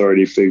be an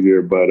authority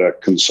figure, but a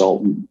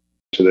consultant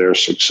to their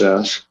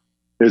success.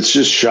 It's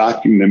just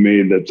shocking to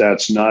me that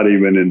that's not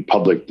even in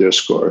public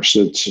discourse.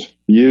 It's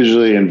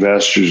usually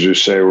investors who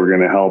say we're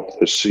going to help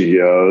the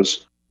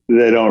CEOs.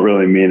 They don't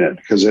really mean it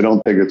because they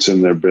don't think it's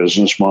in their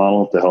business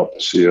model to help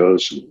the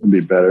CEOs be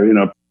better.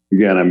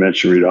 Again, I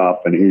mentioned Reid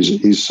Hoffman.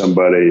 He's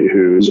somebody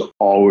who's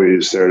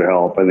always there to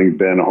help. I think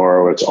Ben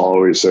Horowitz,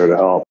 always there to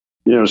help.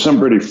 Some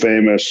pretty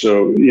famous.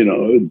 So,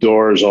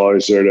 Doerr's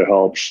always there to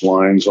help.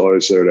 Schlien's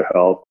always there to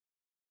help.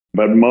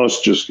 But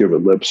most just give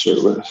it lip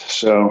service.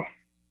 So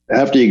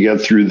after you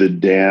get through the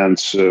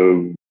dance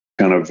of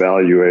kind of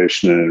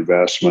valuation and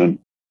investment,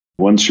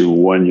 once you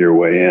won your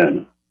way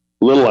in,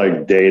 a little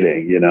like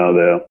dating,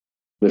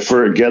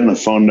 getting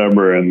the phone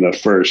number and the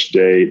first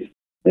date,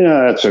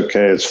 that's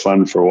okay. It's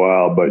fun for a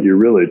while, but you're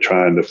really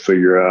trying to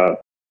figure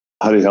out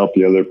how to help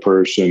the other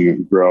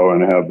person grow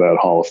and have that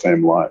Hall of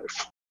Fame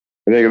life.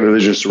 I think it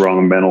was just the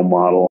wrong mental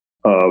model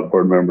of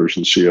board members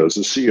and CEOs.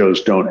 The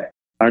CEOs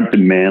aren't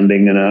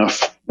demanding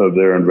enough of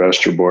their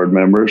investor board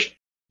members,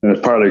 and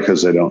it's partly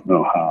because they don't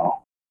know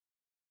how.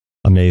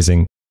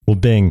 Amazing. Well,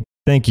 Bing,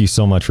 thank you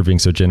so much for being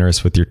so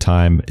generous with your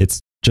time. It's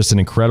just an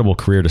incredible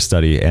career to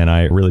study, and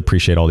I really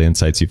appreciate all the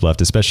insights you've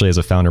left, especially as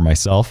a founder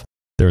myself.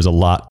 There's a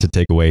lot to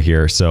take away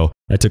here. So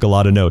I took a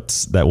lot of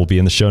notes that will be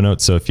in the show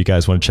notes. So if you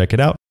guys want to check it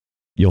out,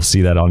 you'll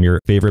see that on your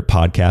favorite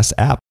podcast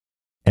app.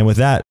 And with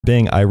that,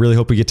 Bing, I really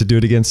hope we get to do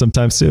it again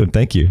sometime soon.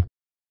 Thank you.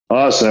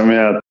 Awesome.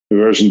 Yeah.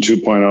 Version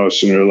 2.0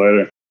 sooner or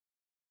later.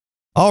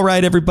 All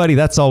right, everybody,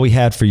 that's all we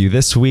had for you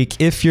this week.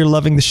 If you're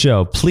loving the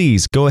show,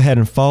 please go ahead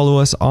and follow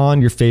us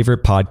on your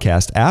favorite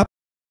podcast app.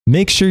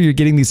 Make sure you're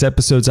getting these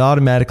episodes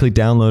automatically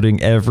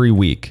downloading every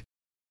week.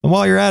 And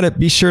while you're at it,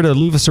 be sure to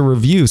leave us a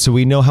review so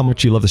we know how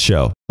much you love the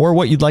show or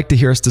what you'd like to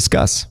hear us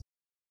discuss.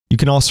 You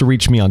can also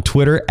reach me on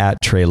Twitter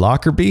at Trey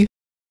Lockerbie.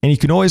 And you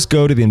can always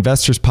go to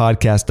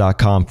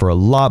theinvestorspodcast.com for a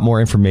lot more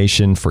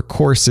information, for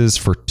courses,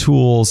 for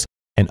tools,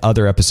 and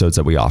other episodes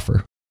that we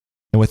offer.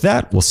 And with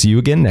that, we'll see you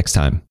again next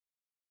time.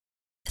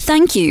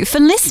 Thank you for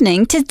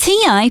listening to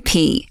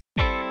TIP.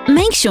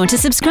 Make sure to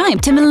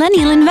subscribe to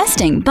Millennial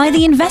Investing by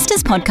the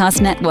Investors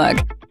Podcast Network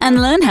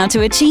and learn how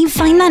to achieve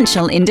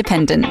financial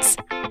independence.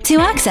 To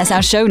access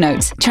our show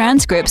notes,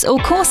 transcripts, or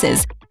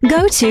courses,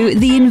 go to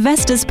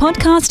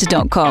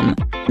theinvestorspodcast.com.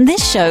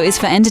 This show is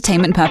for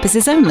entertainment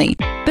purposes only.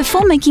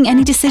 Before making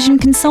any decision,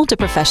 consult a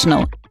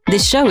professional.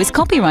 This show is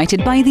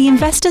copyrighted by the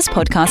Investors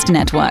Podcast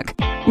Network.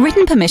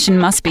 Written permission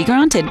must be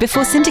granted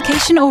before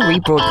syndication or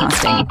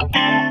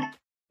rebroadcasting.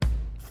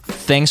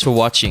 Thanks for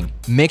watching.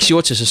 Make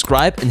sure to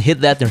subscribe and hit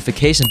that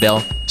notification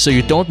bell so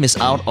you don't miss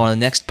out on the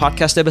next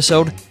podcast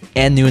episode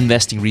and new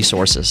investing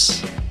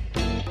resources.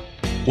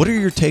 What are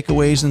your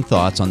takeaways and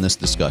thoughts on this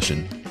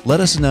discussion? Let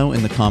us know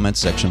in the comments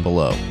section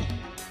below.